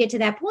until you get to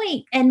that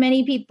point, and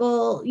many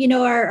people,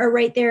 are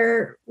right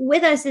there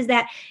with us, is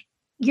that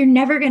you're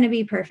never going to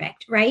be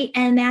perfect, right?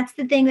 And that's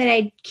the thing that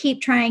I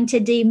keep trying to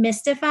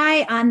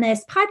demystify on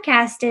this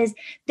podcast is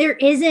there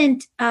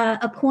isn't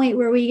a point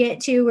where we get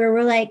to where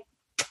we're like,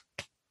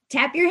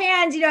 tap your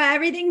hands,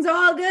 everything's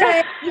all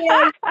good,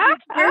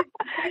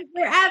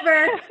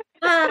 forever.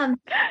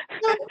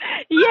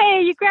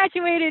 Yay, you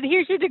graduated.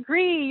 Here's your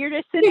degree, your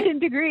Ascension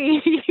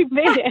degree. You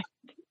made it.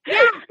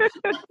 Yeah.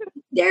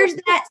 There's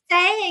that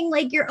saying,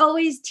 like, you're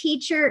always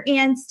teacher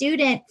and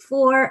student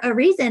for a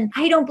reason.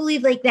 I don't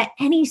believe like that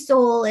any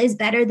soul is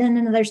better than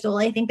another soul.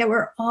 I think that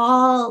we're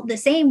all the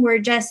same. We're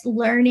just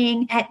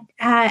learning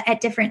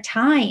at different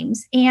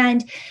times.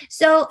 And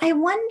so I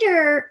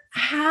wonder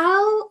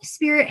how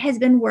Spirit has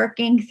been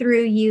working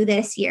through you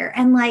this year,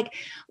 and like,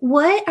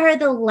 what are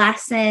the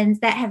lessons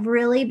that have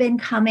really been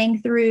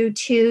coming through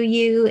to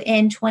you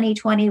in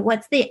 2020?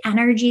 What's the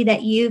energy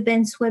that you've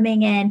been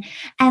swimming in?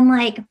 And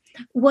like,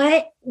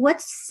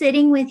 what's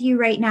sitting with you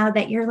right now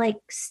that you're like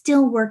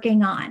still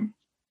working on?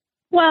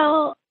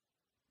 Well,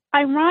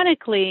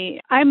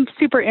 ironically, I'm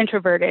super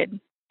introverted.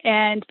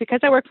 And because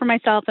I work for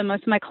myself and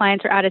most of my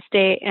clients are out of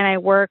state and I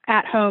work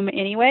at home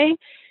anyway,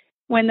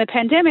 when the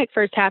pandemic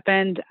first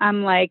happened,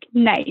 I'm like,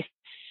 nice.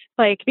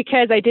 Like,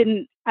 because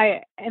and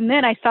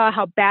then I saw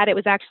how bad it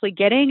was actually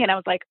getting. And I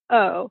was like,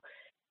 oh.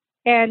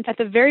 And at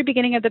the very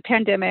beginning of the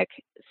pandemic,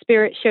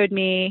 Spirit showed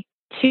me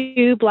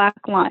 2 black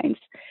lines.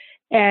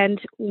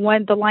 And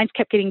when the lines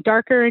kept getting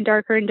darker and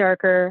darker and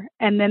darker,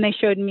 and then they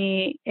showed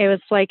me, it was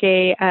like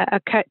a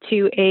cut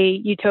to a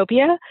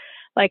utopia,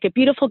 like a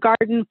beautiful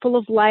garden full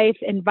of life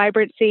and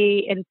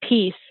vibrancy and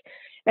peace.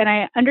 And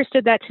I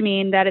understood that to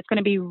mean that it's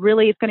going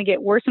to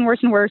get worse and worse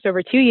and worse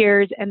over 2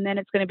 years. And then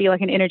it's going to be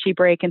like an energy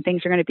break and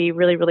things are going to be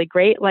really, really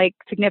great, like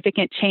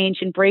significant change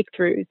and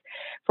breakthroughs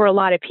for a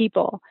lot of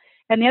people.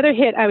 And the other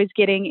hit I was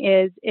getting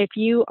is if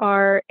you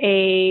are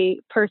a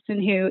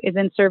person who is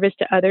in service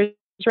to others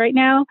right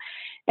now,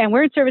 and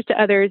we're in service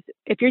to others,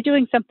 if you're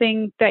doing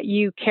something that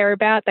you care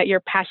about, that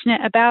you're passionate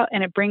about,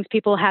 and it brings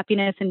people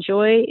happiness and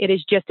joy, it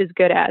is just as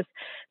good as.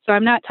 So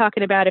I'm not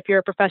talking about if you're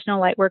a professional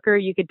light worker,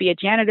 you could be a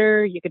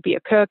janitor, you could be a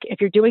cook. If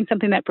you're doing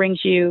something that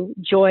brings you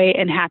joy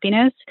and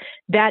happiness,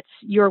 that's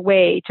your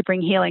way to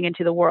bring healing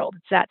into the world.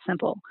 It's that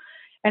simple.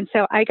 And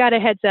so I got a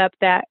heads up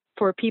that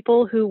for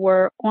people who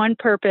were on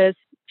purpose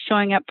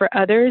showing up for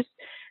others,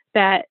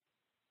 that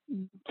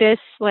this,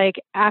 like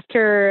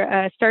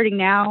after starting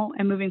now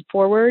and moving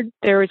forward,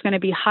 there is going to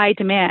be high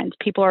demand.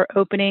 People are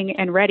opening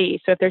and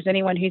ready. So if there's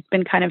anyone who's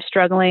been kind of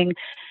struggling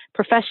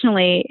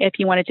professionally, if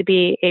you wanted to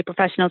be a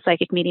professional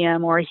psychic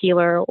medium or a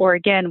healer, or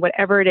again,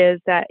 whatever it is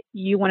that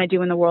you want to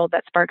do in the world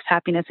that sparks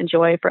happiness and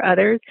joy for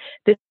others,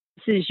 this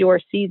is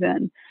your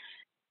season.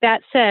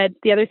 That said,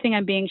 the other thing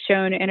I'm being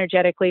shown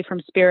energetically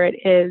from Spirit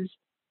is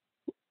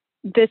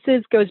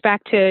goes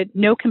back to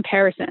no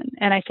comparison.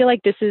 And I feel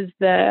like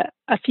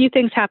a few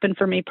things happened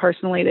for me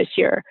personally this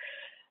year.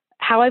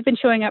 How I've been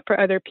showing up for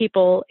other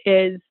people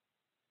is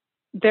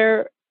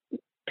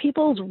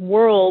people's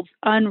worlds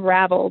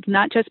unraveled,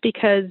 not just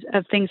because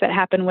of things that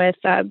happen with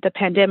the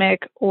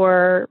pandemic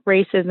or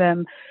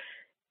racism.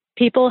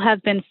 People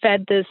have been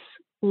fed this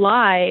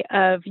lie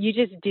of you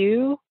just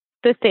do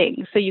the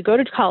thing. So you go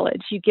to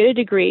college, you get a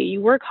degree,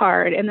 you work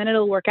hard, and then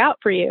it'll work out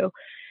for you.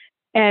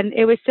 And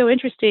it was so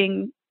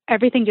interesting.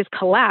 Everything just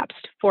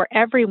collapsed for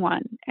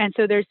everyone. And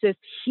so there's this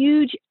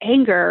huge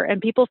anger and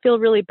people feel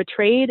really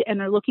betrayed and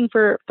they're looking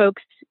for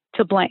folks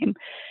to blame.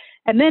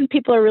 And then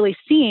people are really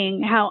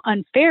seeing how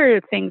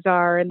unfair things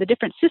are and the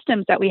different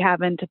systems that we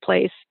have into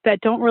place that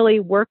don't really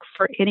work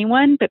for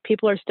anyone, but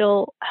people are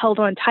still held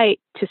on tight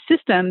to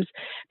systems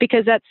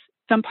because that's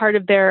some part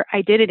of their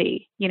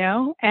identity,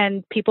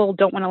 and people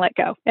don't want to let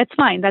go. It's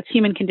fine. That's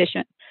human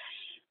condition.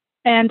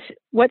 And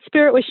what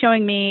Spirit was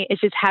showing me is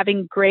just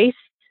having grace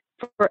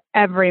for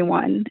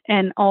everyone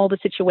and all the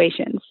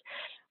situations.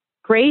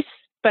 Grace,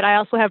 but I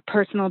also have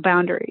personal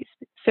boundaries.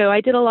 So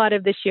I did a lot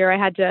of this year. I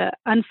had to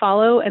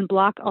unfollow and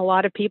block a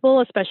lot of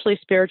people, especially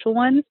spiritual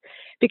ones,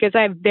 because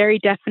I have very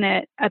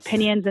definite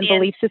opinions and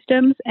belief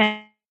systems,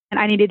 and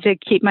I needed to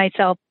keep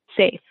myself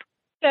safe.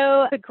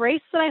 So the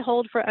grace that I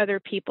hold for other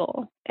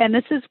people, and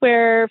this is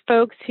where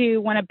folks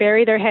who want to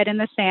bury their head in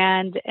the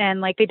sand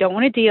and like they don't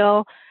want to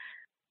deal,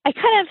 I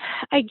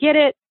get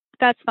it.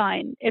 That's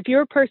fine. If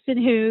you're a person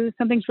who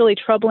something's really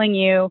troubling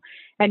you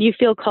and you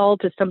feel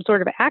called to some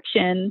sort of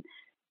action,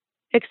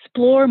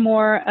 explore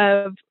more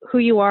of who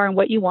you are and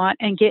what you want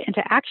and get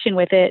into action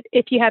with it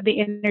if you have the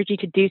energy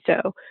to do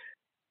so.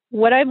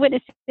 What I'm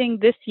witnessing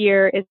this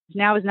year is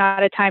now is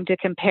not a time to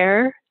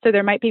compare. So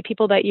there might be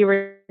people that you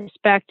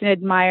respect and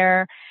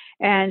admire,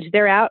 and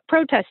they're out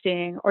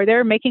protesting, or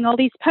they're making all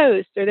these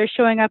posts, or they're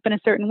showing up in a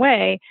certain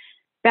way.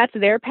 That's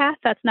their path.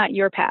 That's not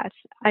your path.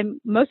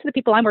 Most of the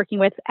people I'm working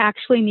with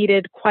actually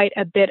needed quite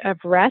a bit of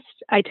rest.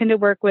 I tend to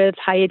work with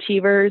high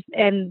achievers,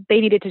 and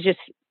they needed to just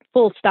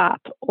full stop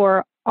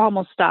or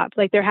almost stop.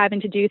 Like they're having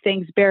to do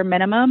things bare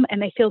minimum,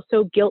 and they feel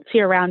so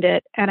guilty around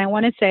it. And I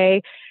want to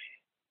say,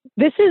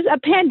 this is a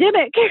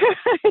pandemic.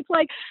 It's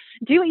like,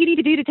 do what you need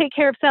to do to take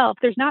care of self.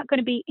 There's not going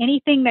to be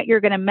anything that you're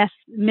going to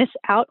miss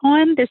out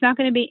on. There's not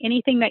going to be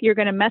anything that you're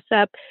going to mess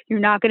up. You're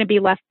not going to be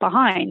left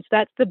behind. So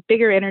that's the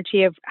bigger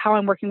energy of how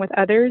I'm working with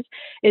others,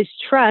 is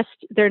trust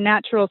their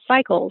natural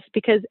cycles,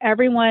 because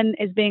everyone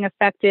is being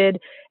affected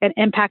and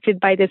impacted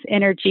by this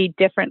energy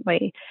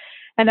differently.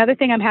 Another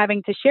thing I'm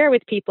having to share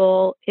with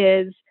people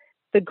is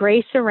the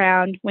grace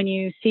around when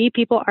you see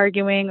people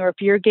arguing, or if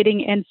you're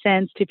getting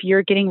incensed, if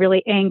you're getting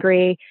really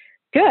angry,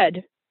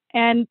 good.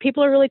 And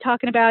people are really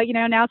talking about,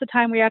 now's the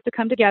time we have to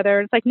come together.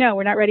 And it's like, no,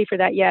 we're not ready for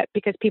that yet,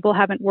 because people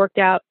haven't worked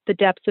out the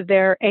depths of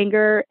their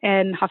anger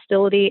and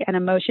hostility and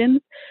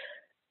emotions.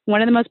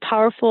 One of the most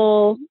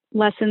powerful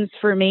lessons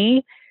for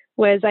me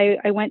was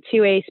I went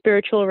to a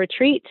spiritual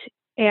retreat,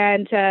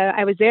 and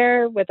I was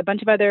there with a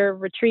bunch of other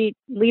retreat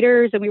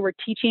leaders, and we were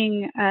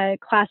teaching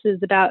classes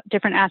about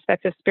different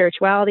aspects of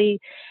spirituality.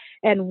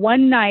 And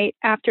one night,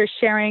 after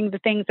sharing the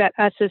things that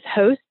us as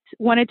hosts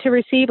wanted to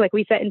receive, like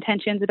we set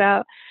intentions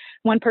about,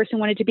 one person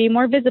wanted to be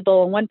more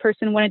visible, and one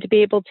person wanted to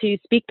be able to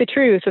speak the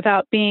truth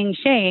without being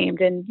shamed,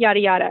 and yada,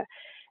 yada.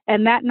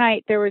 And that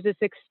night, there was this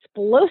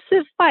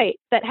explosive fight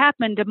that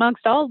happened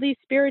amongst all these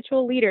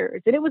spiritual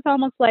leaders. And it was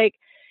almost like,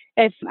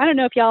 I don't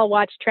know if y'all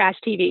watch trash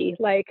TV,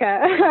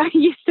 I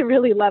used to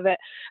really love it.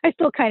 I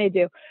still kind of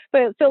do.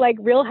 But so like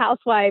Real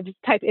Housewives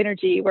type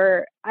energy,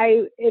 where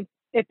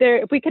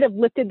if we could have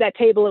lifted that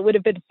table, it would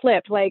have been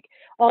flipped. Like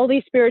all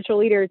these spiritual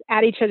leaders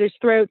at each other's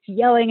throats,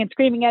 yelling and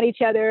screaming at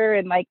each other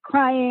and like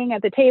crying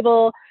at the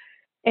table.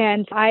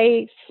 And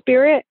I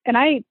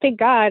thank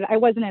God I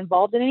wasn't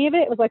involved in any of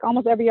it. It was like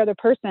almost every other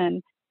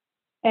person.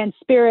 And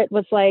Spirit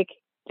was like,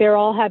 they're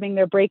all having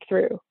their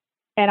breakthrough.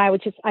 And I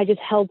just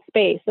held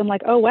space. I'm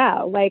like, oh,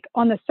 wow. Like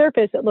on the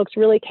surface, it looks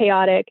really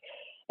chaotic.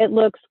 It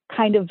looks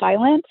kind of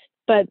violent,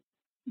 but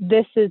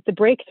this is the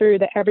breakthrough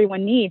that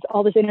everyone needs.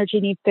 All this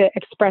energy needs to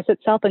express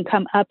itself and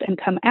come up and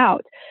come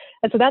out.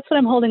 And so that's what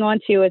I'm holding on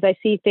to as I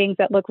see things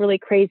that look really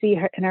crazy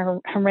and are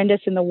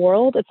horrendous in the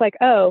world. It's like,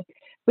 oh,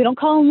 we don't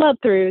call them love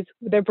throughs,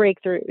 they're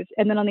breakthroughs.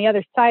 And then on the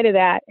other side of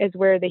that is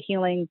where the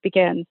healing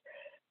begins.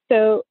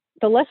 So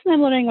the lesson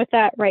I'm learning with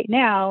that right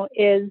now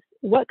is,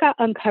 what got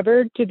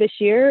uncovered through this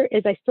year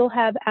is I still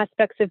have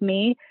aspects of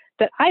me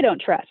that I don't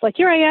trust. Like,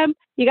 here I am,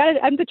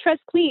 I'm the trust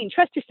queen,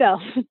 trust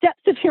yourself,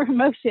 depths of your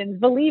emotions,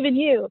 believe in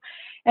you.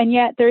 And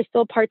yet there's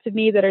still parts of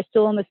me that are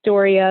still in the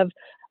story of,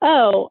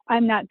 oh,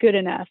 I'm not good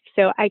enough,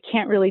 so I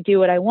can't really do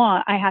what I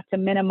want. I have to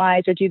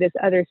minimize or do this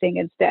other thing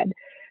instead.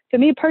 So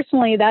me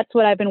personally, that's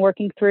what I've been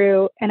working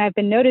through. And I've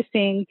been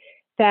noticing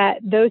that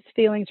those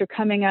feelings are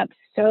coming up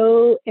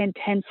so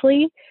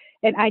intensely.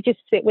 And I just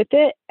sit with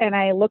it and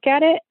I look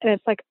at it, and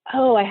it's like,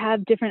 oh, I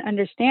have different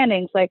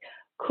understandings. Like,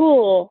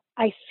 cool,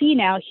 I see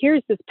now,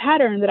 here's this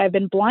pattern that I've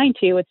been blind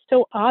to. It's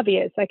so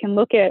obvious. I can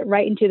look at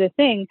right into the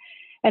thing.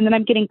 And then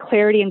I'm getting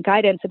clarity and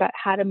guidance about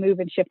how to move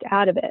and shift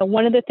out of it. And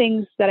one of the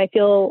things that I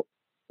feel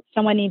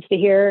someone needs to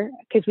hear,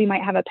 because we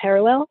might have a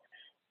parallel,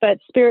 but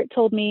Spirit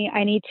told me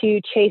I need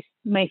to chase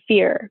my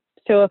fear.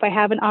 So if I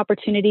have an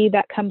opportunity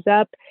that comes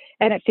up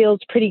and it feels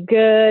pretty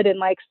good and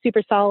like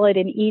super solid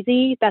and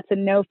easy, that's a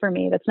no for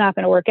me. That's not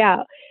going to work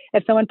out.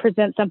 If someone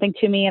presents something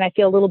to me and I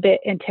feel a little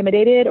bit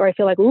intimidated, or I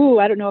feel like, ooh,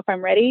 I don't know if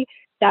I'm ready,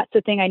 that's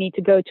the thing I need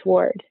to go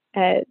toward.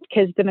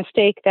 Because the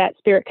mistake that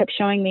Spirit kept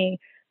showing me,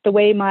 the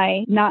way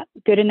my not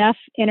good enough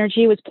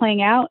energy was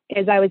playing out,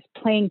 is I was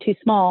playing too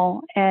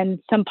small. And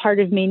some part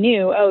of me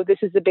knew, oh, this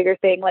is the bigger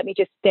thing. Let me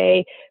just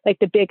stay like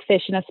the big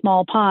fish in a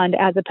small pond,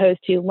 as opposed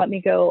to let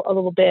me go a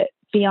little bit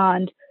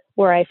beyond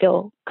where I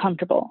feel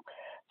comfortable.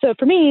 So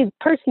for me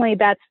personally,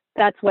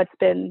 that's what's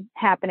been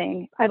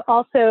happening. I've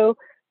also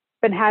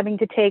been having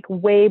to take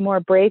way more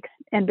breaks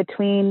in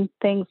between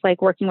things,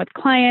 like working with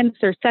clients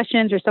or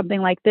sessions or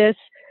something like this.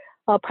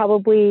 I'll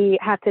probably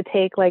have to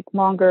take like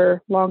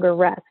longer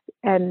rest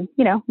and,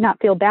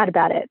 not feel bad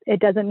about it. It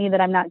doesn't mean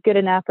that I'm not good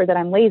enough or that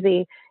I'm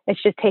lazy.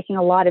 It's just taking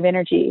a lot of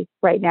energy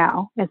right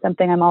now, is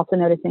something I'm also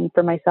noticing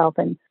for myself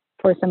and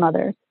for some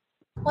others.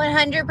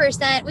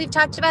 100%. We've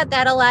talked about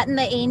that a lot in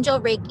the Angel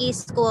Reiki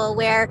school,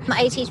 where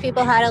I teach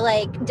people how to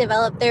like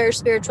develop their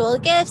spiritual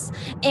gifts.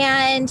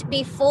 And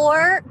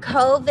before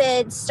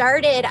COVID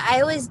started,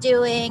 I was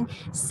doing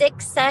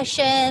 6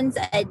 sessions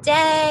a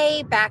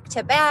day, back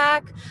to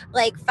back,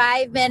 like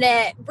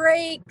 5-minute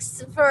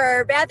breaks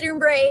for bathroom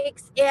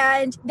breaks.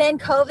 And then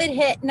COVID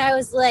hit, and I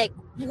was like,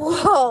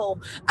 whoa,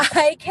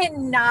 I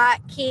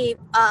cannot keep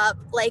up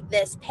like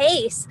this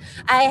pace.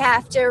 I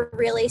have to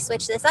really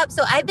switch this up.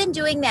 So I've been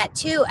doing that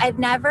too. I've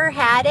never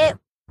had it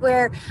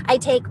where I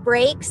take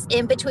breaks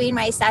in between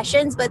my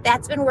sessions, but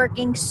that's been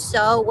working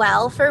so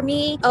well for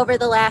me over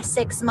the last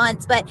 6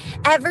 months. But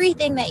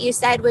everything that you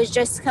said was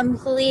just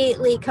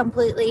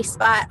completely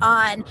spot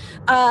on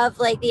of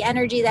like the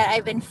energy that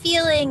I've been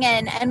feeling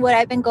and what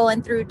I've been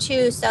going through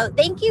too. So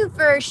thank you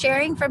for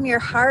sharing from your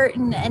heart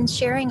and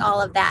sharing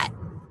all of that.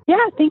 Yeah,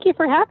 thank you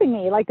for having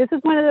me. Like, this is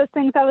one of those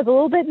things I was a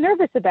little bit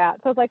nervous about.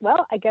 So I was like,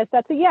 well, I guess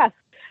that's a yes.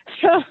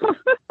 So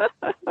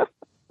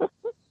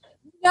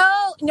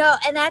No.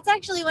 And that's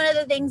actually one of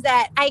the things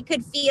that I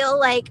could feel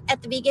like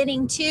at the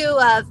beginning too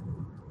of,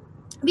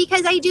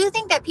 because I do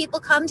think that people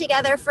come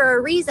together for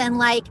a reason.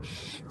 Like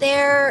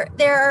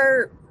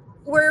we're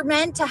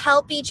meant to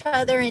help each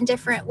other in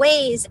different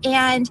ways.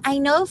 And I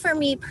know for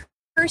me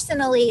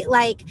personally,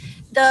 like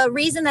the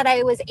reason that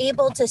I was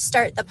able to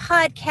start the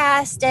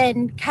podcast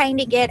and kind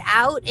of get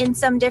out in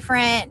some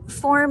different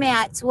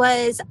formats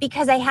was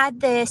because I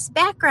had this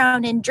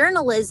background in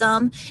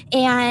journalism,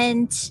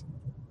 and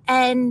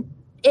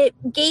it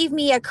gave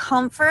me a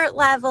comfort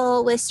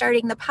level with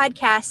starting the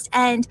podcast.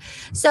 And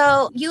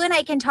so you and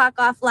I can talk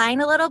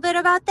offline a little bit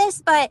about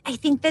this, but I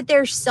think that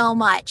there's so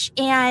much.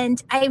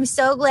 And I'm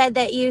so glad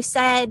that you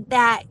said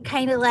that,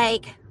 kind of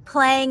like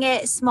playing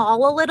it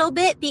small a little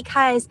bit,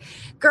 because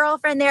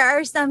girlfriend, there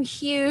are some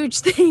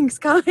huge things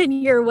coming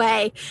your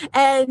way.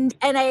 And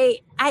I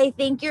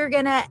think you're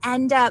going to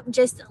end up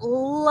just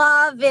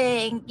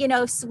loving,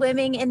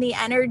 swimming in the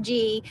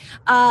energy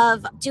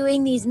of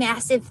doing these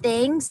massive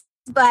things.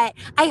 But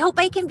I hope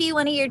I can be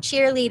one of your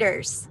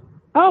cheerleaders.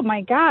 oh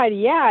my God,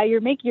 yeah,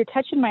 you're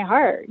touching my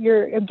heart.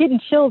 I'm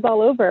getting chills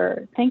all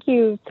over. Thank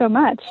you so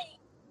much.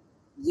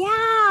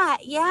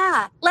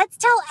 Yeah. Let's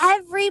tell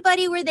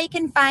everybody where they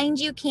can find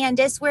you,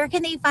 Candace. Where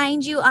can they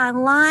find you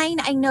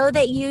online? I know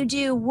that you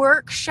do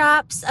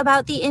workshops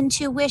about the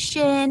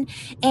intuition,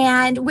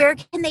 and where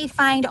can they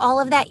find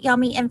all of that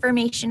yummy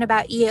information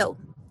about you?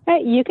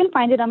 You can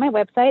find it on my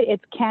website.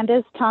 It's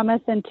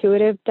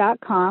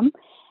CandaceThomasIntuitive.com.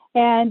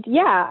 And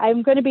yeah,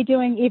 I'm going to be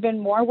doing even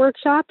more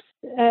workshops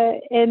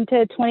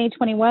into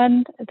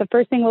 2021. The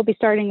first thing we'll be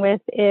starting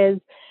with is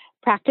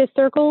practice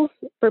circles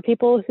for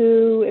people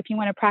who, if you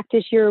want to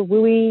practice your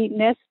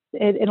wooiness,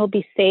 it'll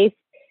be safe,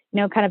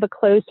 kind of a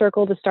closed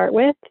circle to start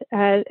with.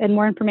 And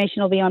more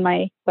information will be on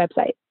my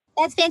website.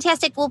 That's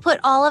fantastic. We'll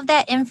put all of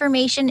that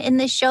information in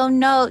the show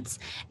notes.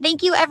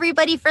 Thank you,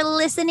 everybody, for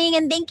listening.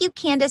 And thank you,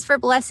 Candace, for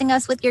blessing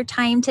us with your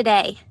time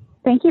today.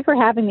 Thank you for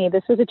having me.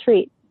 This was a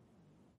treat.